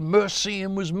showed mercy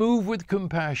and was moved with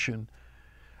compassion.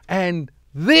 And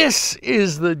this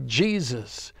is the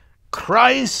Jesus.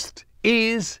 Christ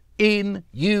is in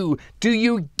you. Do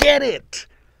you get it?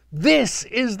 This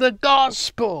is the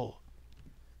gospel.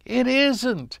 It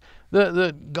isn't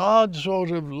that God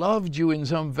sort of loved you in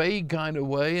some vague kind of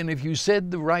way, and if you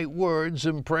said the right words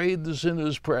and prayed the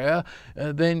sinner's prayer,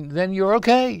 then you're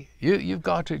okay. You've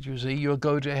got it, you see. You'll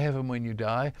go to heaven when you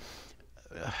die.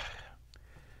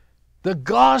 The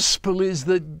gospel is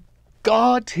that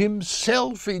God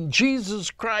Himself in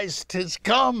Jesus Christ has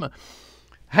come,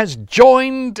 has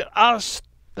joined us,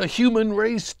 the human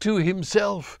race, to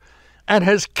Himself, and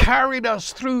has carried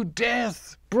us through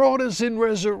death, brought us in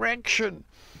resurrection,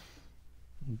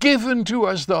 given to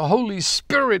us the Holy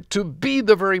Spirit to be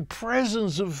the very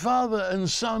presence of Father and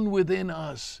Son within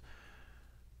us.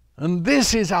 And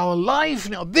this is our life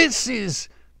now. This is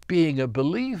being a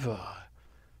believer,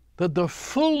 that the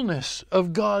fullness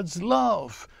of God's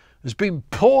love has been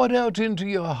poured out into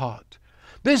your heart.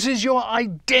 This is your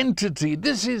identity.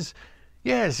 This is,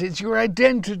 yes, it's your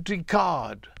identity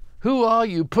card. Who are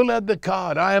you? Pull out the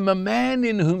card. I am a man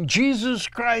in whom Jesus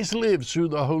Christ lives through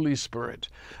the Holy Spirit.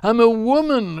 I'm a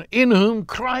woman in whom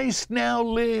Christ now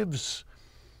lives.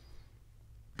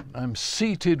 I'm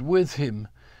seated with Him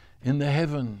in the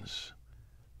heavens.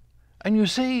 And you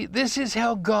see, this is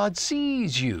how God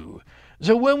sees you.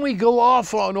 So when we go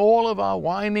off on all of our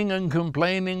whining and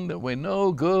complaining that we're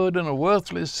no good and a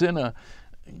worthless sinner,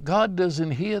 God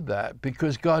doesn't hear that,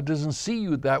 because God doesn't see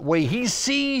you that way. He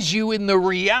sees you in the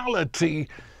reality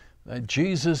that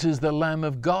Jesus is the Lamb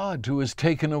of God who has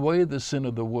taken away the sin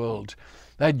of the world.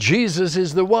 That Jesus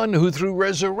is the one who through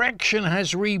resurrection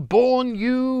has reborn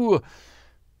you.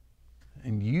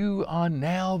 And you are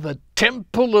now the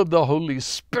temple of the Holy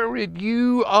Spirit.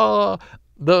 You are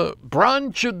the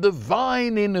branch of the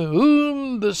vine in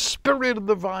whom the Spirit of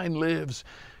the vine lives.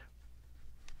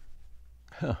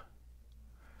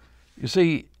 You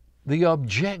see, the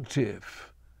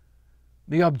objective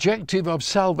of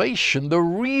salvation, the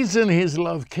reason His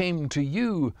love came to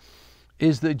you,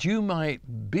 is that you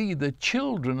might be the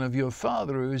children of your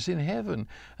Father who is in heaven.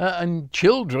 And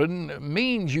children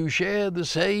means you share the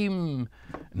same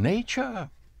nature.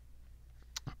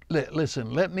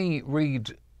 Listen, let me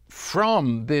read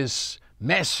from this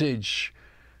message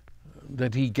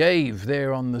that He gave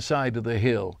there on the side of the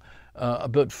hill.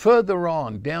 But further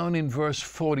on, down in verse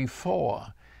 44,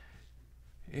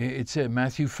 it said,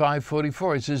 Matthew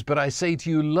 5:44, it says, "But I say to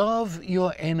you, love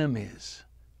your enemies."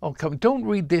 Oh, come, don't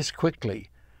read this quickly.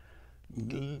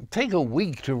 Take a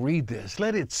week to read this.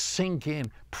 Let it sink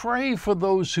in. Pray for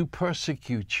those who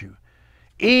persecute you,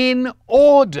 in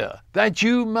order that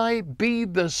you might be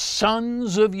the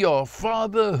sons of your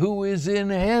Father who is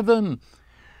in heaven.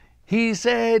 He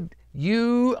said,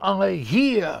 you are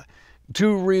here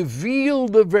to reveal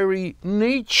the very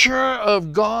nature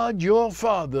of God your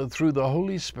Father through the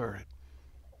Holy Spirit.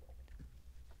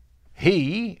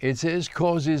 He, it says,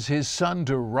 causes His sun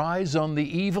to rise on the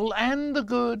evil and the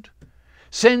good,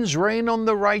 sends rain on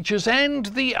the righteous and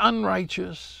the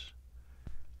unrighteous.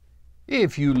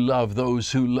 If you love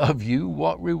those who love you,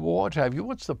 what reward have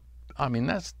you?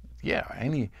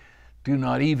 Do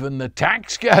not even the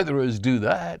tax gatherers do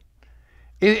that?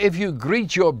 If you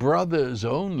greet your brothers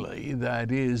only,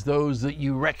 that is, those that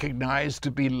you recognize to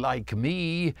be like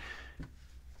me,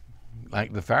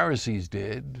 like the Pharisees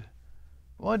did,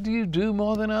 what do you do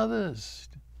more than others?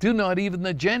 Do not even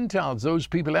the Gentiles, those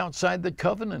people outside the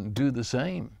covenant, do the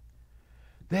same?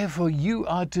 Therefore, you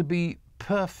are to be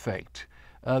perfect,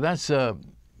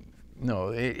 No,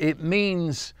 it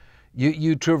means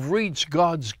you to have reached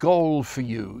God's goal for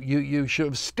you. You should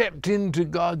have stepped into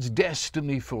God's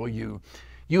destiny for you.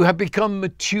 You have become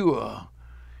mature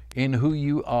in who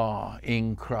you are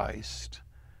in Christ.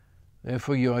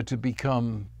 Therefore, you are to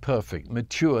become perfect,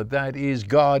 mature. That is,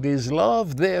 God is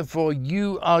love. Therefore,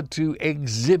 you are to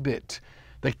exhibit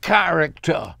the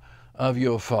character of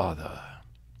your Father.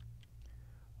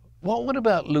 Well, what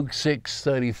about Luke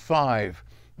 6:35?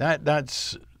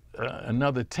 That's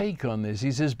another take on this.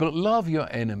 He says, but love your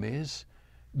enemies,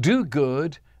 do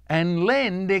good, and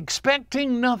lend,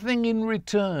 expecting nothing in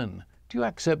return. Do you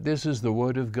accept this as the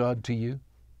word of God to you?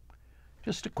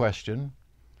 Just a question.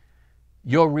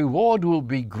 Your reward will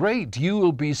be great. You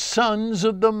will be sons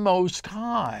of the Most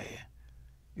High.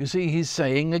 You see, he's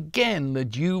saying again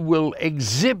that you will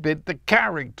exhibit the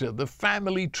character, the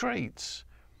family traits.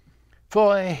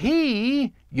 For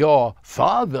he, your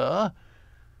Father,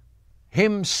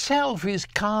 himself is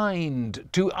kind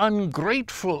to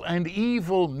ungrateful and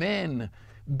evil men.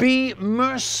 Be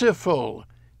merciful,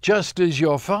 just as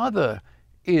your Father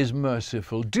is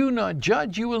merciful. Do not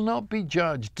judge, you will not be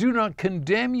judged. Do not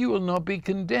condemn, you will not be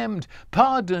condemned.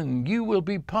 Pardon, you will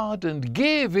be pardoned.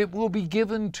 Give, it will be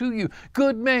given to you.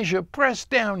 Good measure, pressed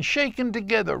down, shaken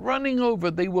together, running over,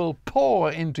 they will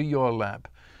pour into your lap.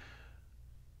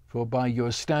 For by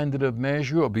your standard of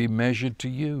measure will be measured to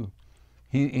you.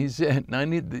 He said,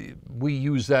 we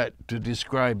use that to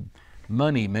describe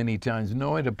money many times.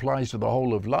 No, it applies to the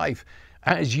whole of life.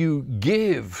 As you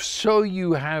give, so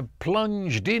you have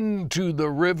plunged into the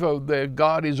river there.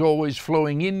 God is always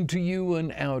flowing into you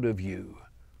and out of you.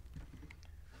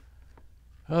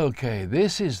 Okay,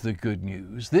 this is the good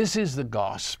news. This is the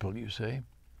gospel, you see.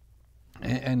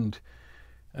 And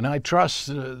I trust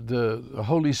the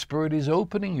Holy Spirit is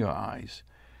opening your eyes.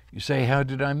 You say, how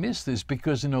did I miss this?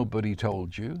 Because nobody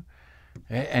told you.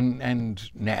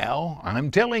 And now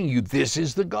I'm telling you, this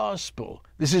is the gospel.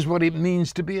 This is what it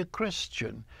means to be a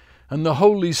Christian. And the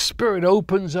Holy Spirit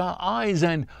opens our eyes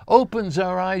and opens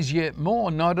our eyes yet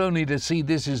more, not only to see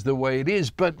this is the way it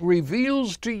is, but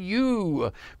reveals to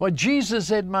you what Jesus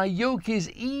said, my yoke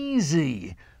is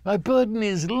easy, my burden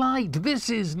is light. This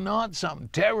is not some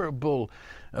terrible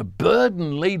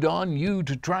burden laid on you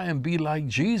to try and be like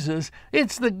Jesus.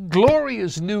 It's the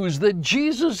glorious news that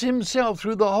Jesus himself,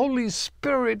 through the Holy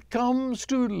Spirit, comes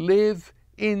to live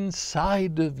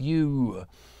inside of you.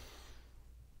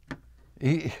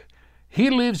 He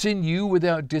lives in you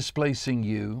without displacing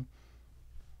you,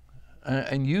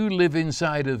 and you live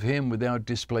inside of him without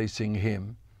displacing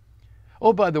him.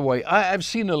 Oh, by the way, I've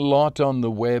seen a lot on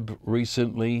the web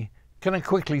recently. Can I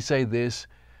quickly say this?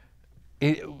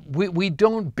 We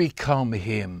don't become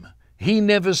him. He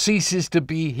never ceases to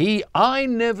be he. I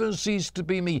never cease to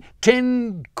be me.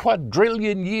 10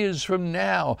 quadrillion years from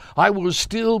now, I will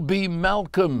still be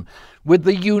Malcolm with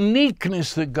the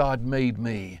uniqueness that God made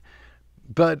me.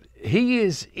 But he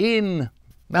is in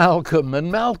Malcolm,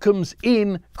 and Malcolm's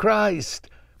in Christ.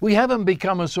 We haven't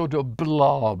become a sort of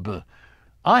blob.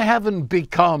 I haven't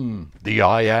become the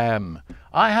I am.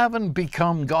 I haven't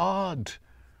become God.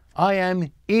 I am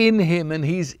in him and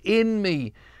he's in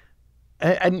me.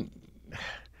 And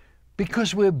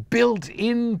because we're built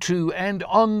into and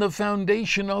on the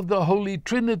foundation of the Holy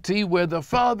Trinity, where the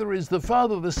Father is the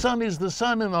Father, the Son is the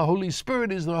Son, and the Holy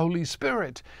Spirit is the Holy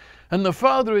Spirit. And the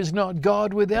Father is not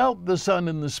God without the Son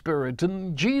and the Spirit.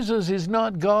 And Jesus is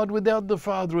not God without the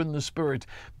Father and the Spirit.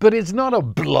 But it's not a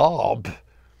blob.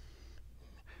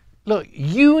 Look,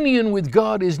 union with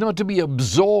God is not to be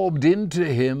absorbed into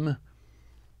him.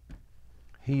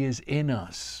 He is in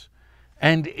us.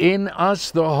 And in us,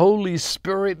 the Holy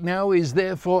Spirit now is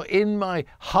therefore in my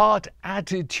heart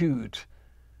attitude.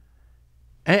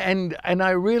 And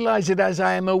I realize that as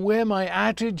I am aware, my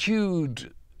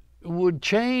attitude would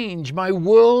change, my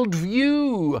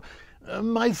worldview,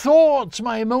 my thoughts,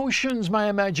 my emotions, my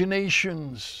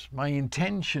imaginations, my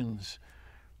intentions.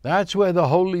 That's where the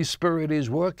Holy Spirit is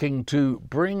working to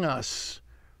bring us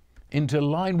into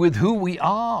line with who we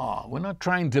are. We're not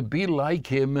trying to be like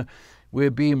him.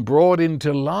 We're being brought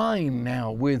into line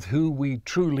now with who we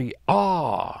truly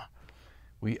are.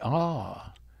 We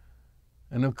are.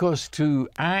 And of course, to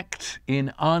act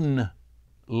in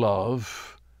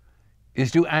unlove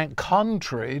is to act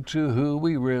contrary to who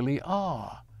we really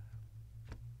are.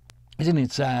 Isn't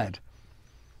it sad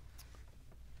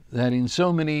that in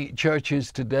so many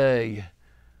churches today,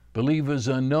 believers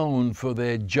are known for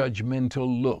their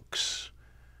judgmental looks,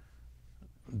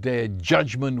 their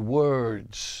judgment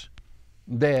words,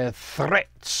 their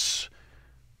threats,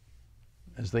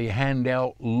 as they hand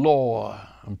out law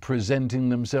and presenting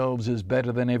themselves as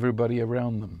better than everybody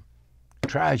around them.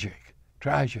 Tragic,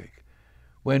 tragic.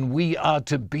 When we are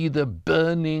to be the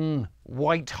burning,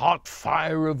 white-hot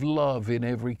fire of love in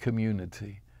every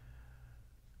community.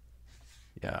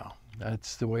 Yeah,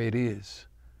 that's the way it is.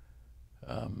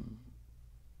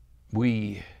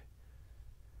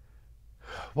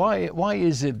 Why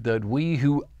is it that we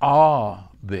who are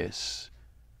this,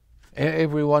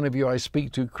 every one of you I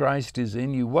speak to, Christ is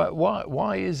in you,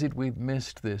 why is it we've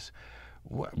missed this?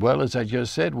 Well, as I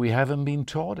just said, we haven't been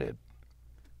taught it.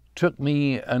 Took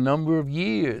me a number of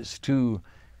years to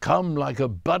come like a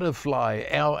butterfly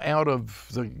out of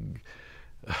the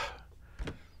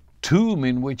tomb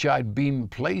in which I'd been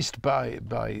placed by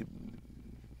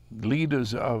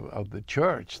leaders of the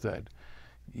church, that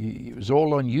it was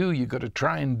all on you, you got to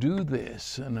try and do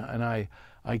this. And I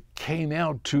came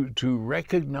out to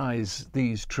recognize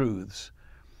these truths.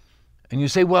 And you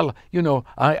say, well, you know,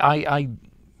 I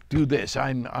do this,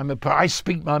 I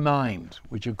speak my mind,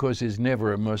 which of course is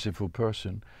never a merciful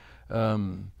person.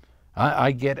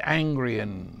 I get angry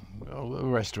and all the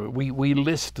rest of it. We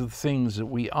list the things that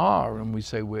we are, and we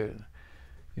say we're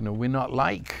not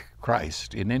like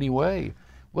Christ in any way.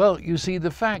 Well, you see,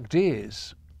 the fact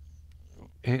is,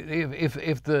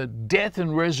 if the death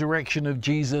and resurrection of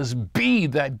Jesus be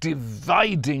that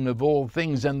dividing of all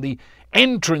things and the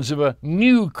entrance of a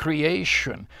new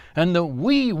creation, and that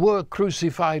we were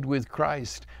crucified with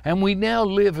Christ and we now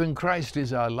live and Christ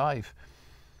is our life,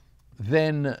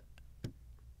 then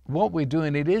what we're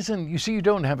doing, it isn't, you see, you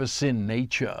don't have a sin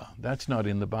nature. That's not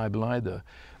in the Bible either.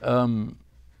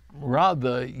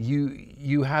 Rather,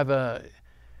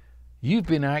 you've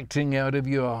been acting out of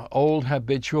your old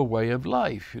habitual way of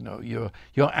life. You know,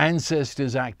 your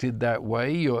ancestors acted that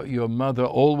way. Your mother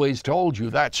always told you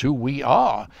that's who we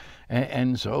are,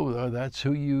 and so that's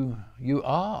who you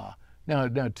are.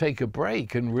 Now take a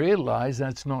break and realize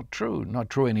that's not true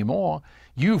anymore.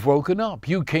 You've woken up.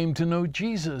 You came to know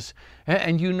Jesus,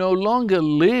 and you no longer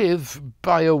live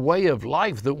by a way of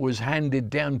life that was handed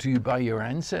down to you by your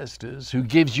ancestors, who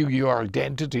gives you your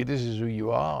identity. This is who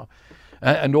you are.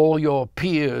 And all your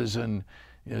peers and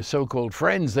so-called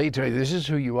friends, they tell you, this is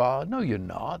who you are. No, you're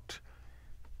not.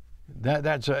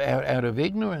 That's out of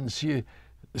ignorance. You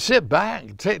sit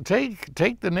back,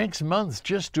 take the next month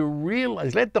just to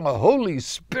realize, let the Holy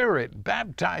Spirit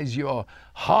baptize your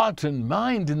heart and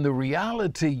mind in the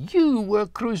reality you were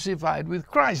crucified with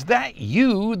Christ. That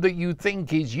you that you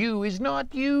think is you is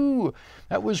not you.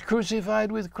 That was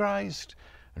crucified with Christ.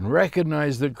 And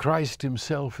recognize that Christ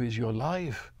himself is your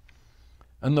life.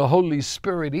 And the Holy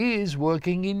Spirit is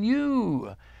working in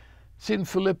you. It's in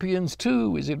Philippians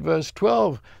 2, is it verse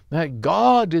 12, that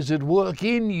God is at work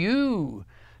in you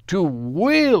to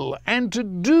will and to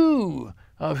do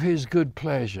of his good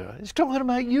pleasure. It's talking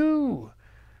about you.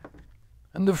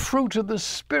 And the fruit of the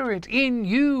Spirit in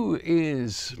you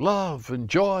is love and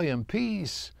joy and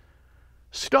peace.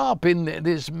 Stop in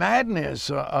this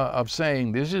madness of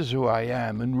saying, this is who I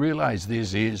am, and realize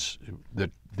this is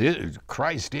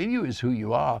Christ in you is who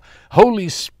you are. Holy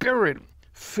Spirit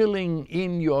filling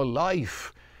in your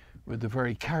life with the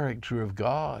very character of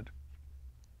God.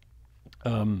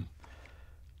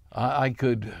 I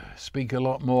could speak a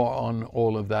lot more on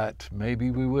all of that.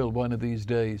 Maybe we will one of these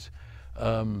days.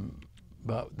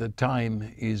 But the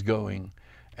time is going.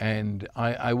 And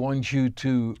I want you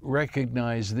to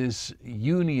recognize this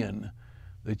union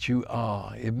that you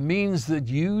are. It means that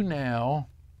you now,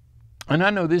 and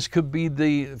I know this could be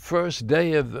the first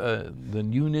day of the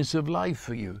newness of life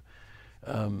for you.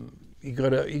 You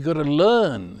gotta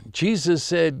learn. Jesus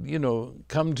said,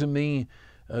 come to me,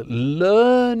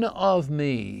 learn of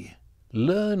me.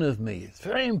 Learn of me. It's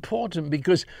very important,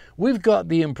 because we've got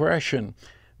the impression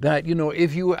that,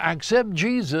 if you accept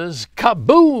Jesus,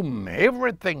 kaboom,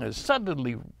 everything is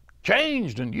suddenly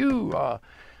changed and you are,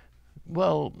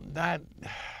 well, that,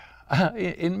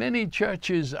 in many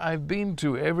churches I've been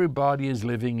to, everybody is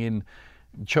living in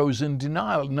chosen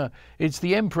denial. No, it's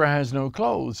the emperor has no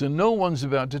clothes, and no one's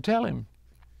about to tell him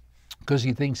because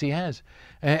he thinks he has.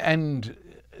 And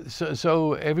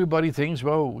so everybody thinks,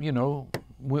 well,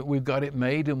 we've got it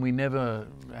made and we never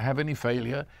have any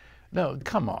failure. No,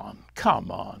 come on.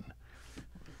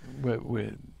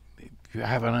 If you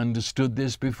haven't understood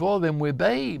this before, then we're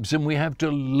babes, and we have to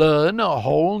learn a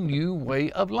whole new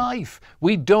way of life.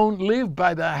 We don't live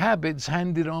by the habits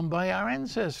handed on by our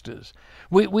ancestors.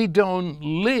 We don't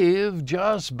live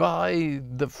just by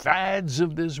the fads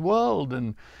of this world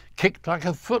and kicked like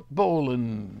a football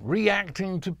and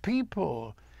reacting to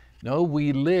people. No,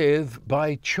 we live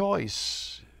by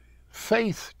choice,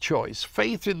 faith choice,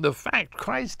 faith in the fact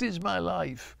Christ is my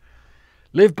life.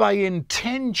 Live by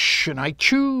intention. I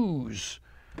choose.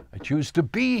 I choose to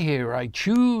be here. I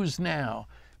choose now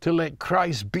to let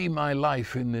Christ be my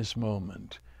life in this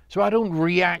moment. So I don't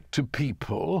react to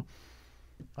people.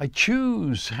 I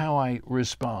choose how I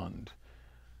respond.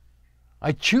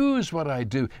 I choose what I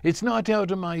do. It's not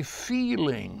out of my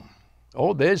feeling.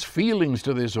 Oh, there's feelings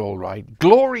to this, all right.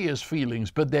 Glorious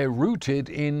feelings, but they're rooted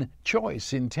in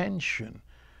choice, intention.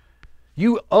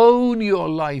 You own your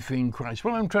life in Christ.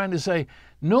 What I'm trying to say,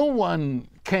 no one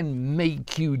can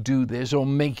make you do this or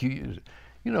make you,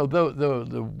 you know,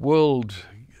 the world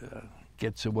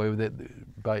gets away with it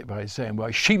by saying,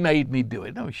 well, she made me do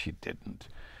it. No, she didn't.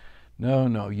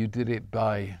 No, you did it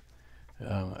by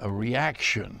a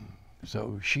reaction.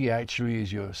 So she actually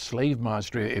is your slave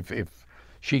master if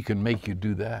she can make you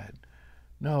do that.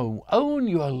 No, own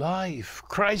your life.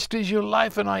 Christ is your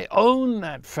life, and I own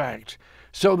that fact.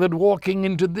 So that walking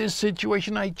into this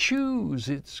situation, I choose.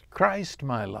 It's Christ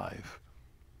my life.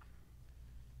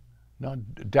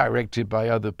 Not directed by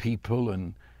other people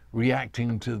and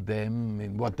reacting to them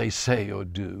in what they say or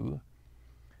do.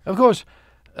 Of course,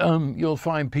 you'll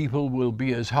find people will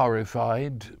be as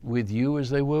horrified with you as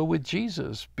they were with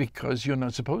Jesus, because you're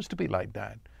not supposed to be like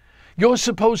that. You're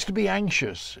supposed to be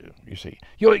anxious, you see.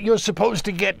 You're supposed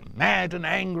to get mad and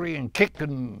angry and kick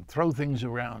and throw things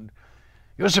around.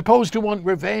 You're supposed to want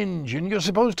revenge, and you're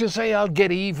supposed to say, I'll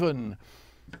get even.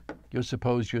 You're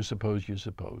supposed.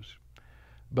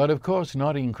 But of course,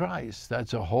 not in Christ.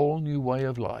 That's a whole new way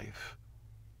of life.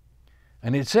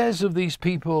 And it says of these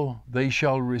people, they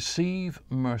shall receive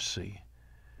mercy.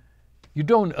 You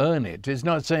don't earn it. It's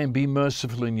not saying be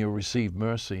merciful and you'll receive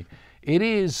mercy. It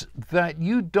is that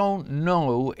you don't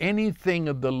know anything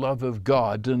of the love of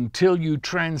God until you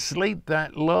translate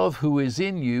that love who is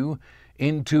in you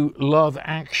into love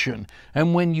action.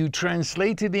 And when you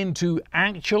translate it into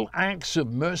actual acts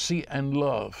of mercy and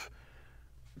love,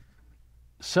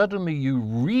 suddenly you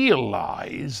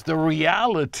realize the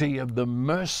reality of the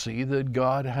mercy that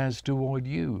God has toward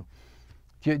you.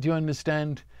 Do you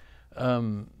understand?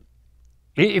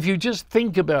 If you just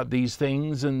think about these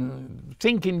things and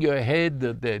think in your head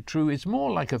that they're true, it's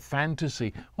more like a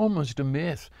fantasy, almost a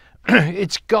myth.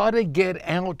 It's got to get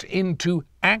out into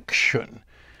action.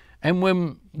 And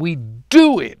when we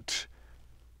do it,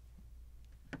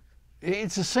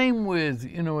 it's the same with,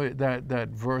 you know, that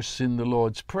verse in the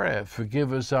Lord's Prayer,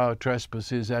 forgive us our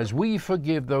trespasses as we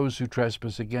forgive those who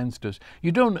trespass against us.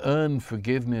 You don't earn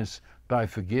forgiveness by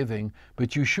forgiving,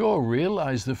 but you sure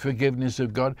realize the forgiveness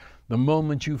of God the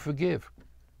moment you forgive.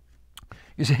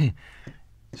 You see,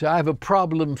 so I have a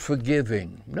problem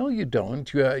forgiving. No, you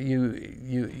don't.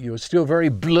 You're still very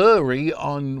blurry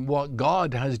on what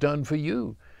God has done for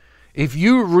you. If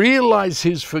you realize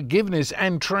His forgiveness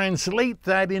and translate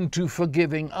that into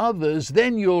forgiving others,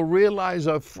 then you'll realize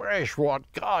afresh what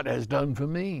God has done for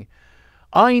me.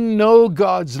 I know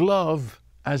God's love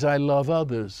as I love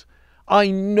others.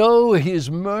 I know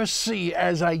His mercy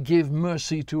as I give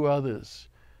mercy to others.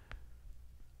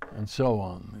 And so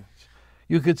on.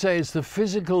 You could say it's the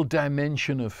physical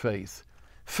dimension of faith.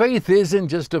 Faith isn't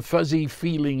just a fuzzy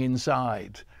feeling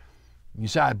inside. You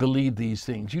say, I believe these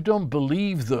things. You don't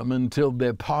believe them until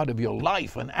they're part of your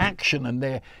life and action, and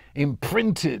they're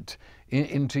imprinted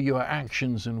into your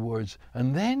actions and words.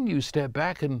 And then you step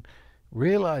back and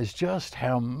realize just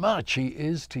how much He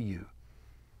is to you.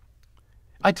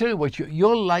 I tell you what,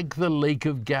 you're like the Lake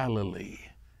of Galilee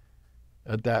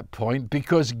at that point,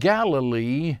 because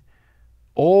Galilee,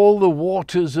 all the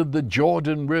waters of the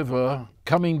Jordan River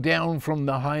coming down from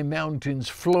the high mountains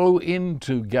flow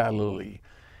into Galilee.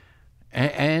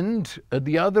 And at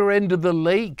the other end of the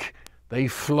lake, they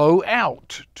flow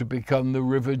out to become the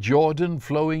River Jordan,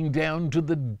 flowing down to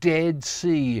the Dead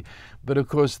Sea. But of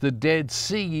course, the Dead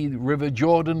Sea, River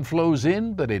Jordan flows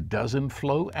in, but it doesn't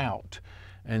flow out.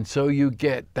 And so you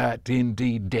get that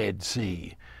indeed Dead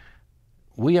Sea.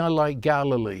 We are like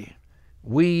Galilee.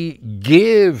 We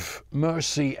give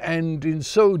mercy, and in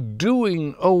so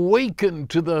doing, awaken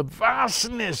to the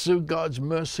vastness of God's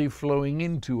mercy flowing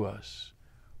into us.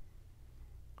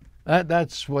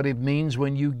 That's what it means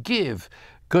when you give.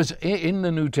 Because in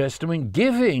the New Testament,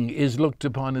 giving is looked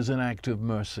upon as an act of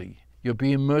mercy. You're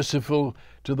being merciful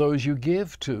to those you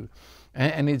give to.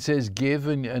 And it says give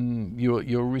and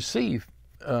you'll receive.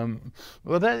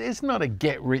 Well, it's not a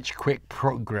get-rich-quick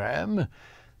program.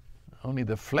 Only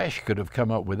the flesh could have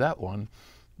come up with that one.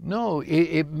 No,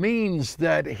 it means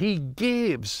that He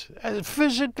gives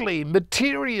physically,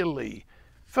 materially,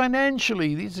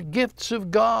 financially. These are gifts of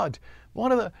God.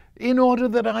 In order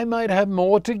that I might have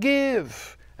more to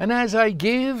give. And as I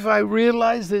give, I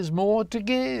realize there's more to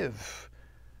give.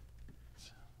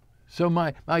 So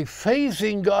my faith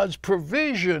in God's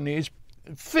provision is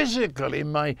physical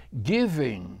in my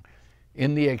giving,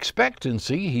 in the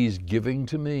expectancy He's giving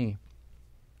to me.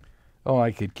 Oh,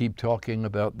 I could keep talking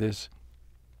about this,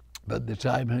 but the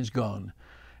time has gone.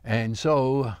 And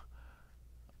so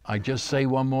I just say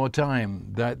one more time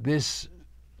that this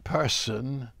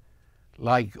person,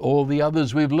 like all the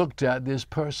others we've looked at, this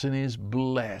person is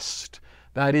blessed.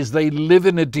 That is, they live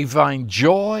in a divine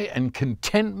joy and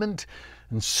contentment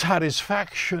and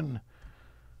satisfaction.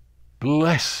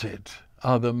 Blessed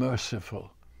are the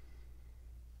merciful.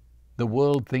 The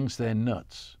world thinks they're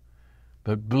nuts,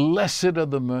 but blessed are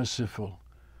the merciful,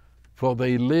 for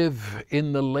they live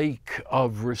in the lake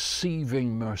of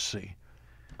receiving mercy,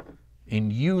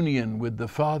 in union with the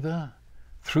Father,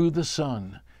 through the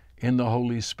Son, in the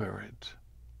Holy Spirit.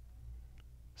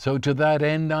 So to that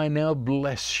end, I now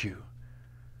bless you.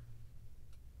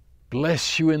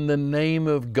 Bless you in the name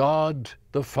of God,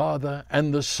 the Father,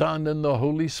 and the Son, and the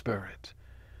Holy Spirit,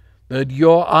 that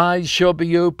your eyes shall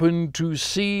be opened to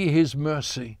see His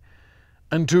mercy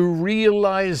and to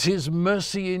realize His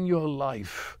mercy in your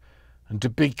life and to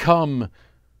become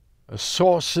a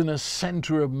source and a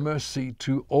center of mercy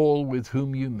to all with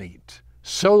whom you meet.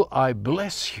 So I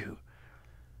bless you.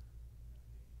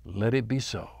 Let it be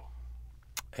so.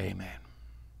 Amen.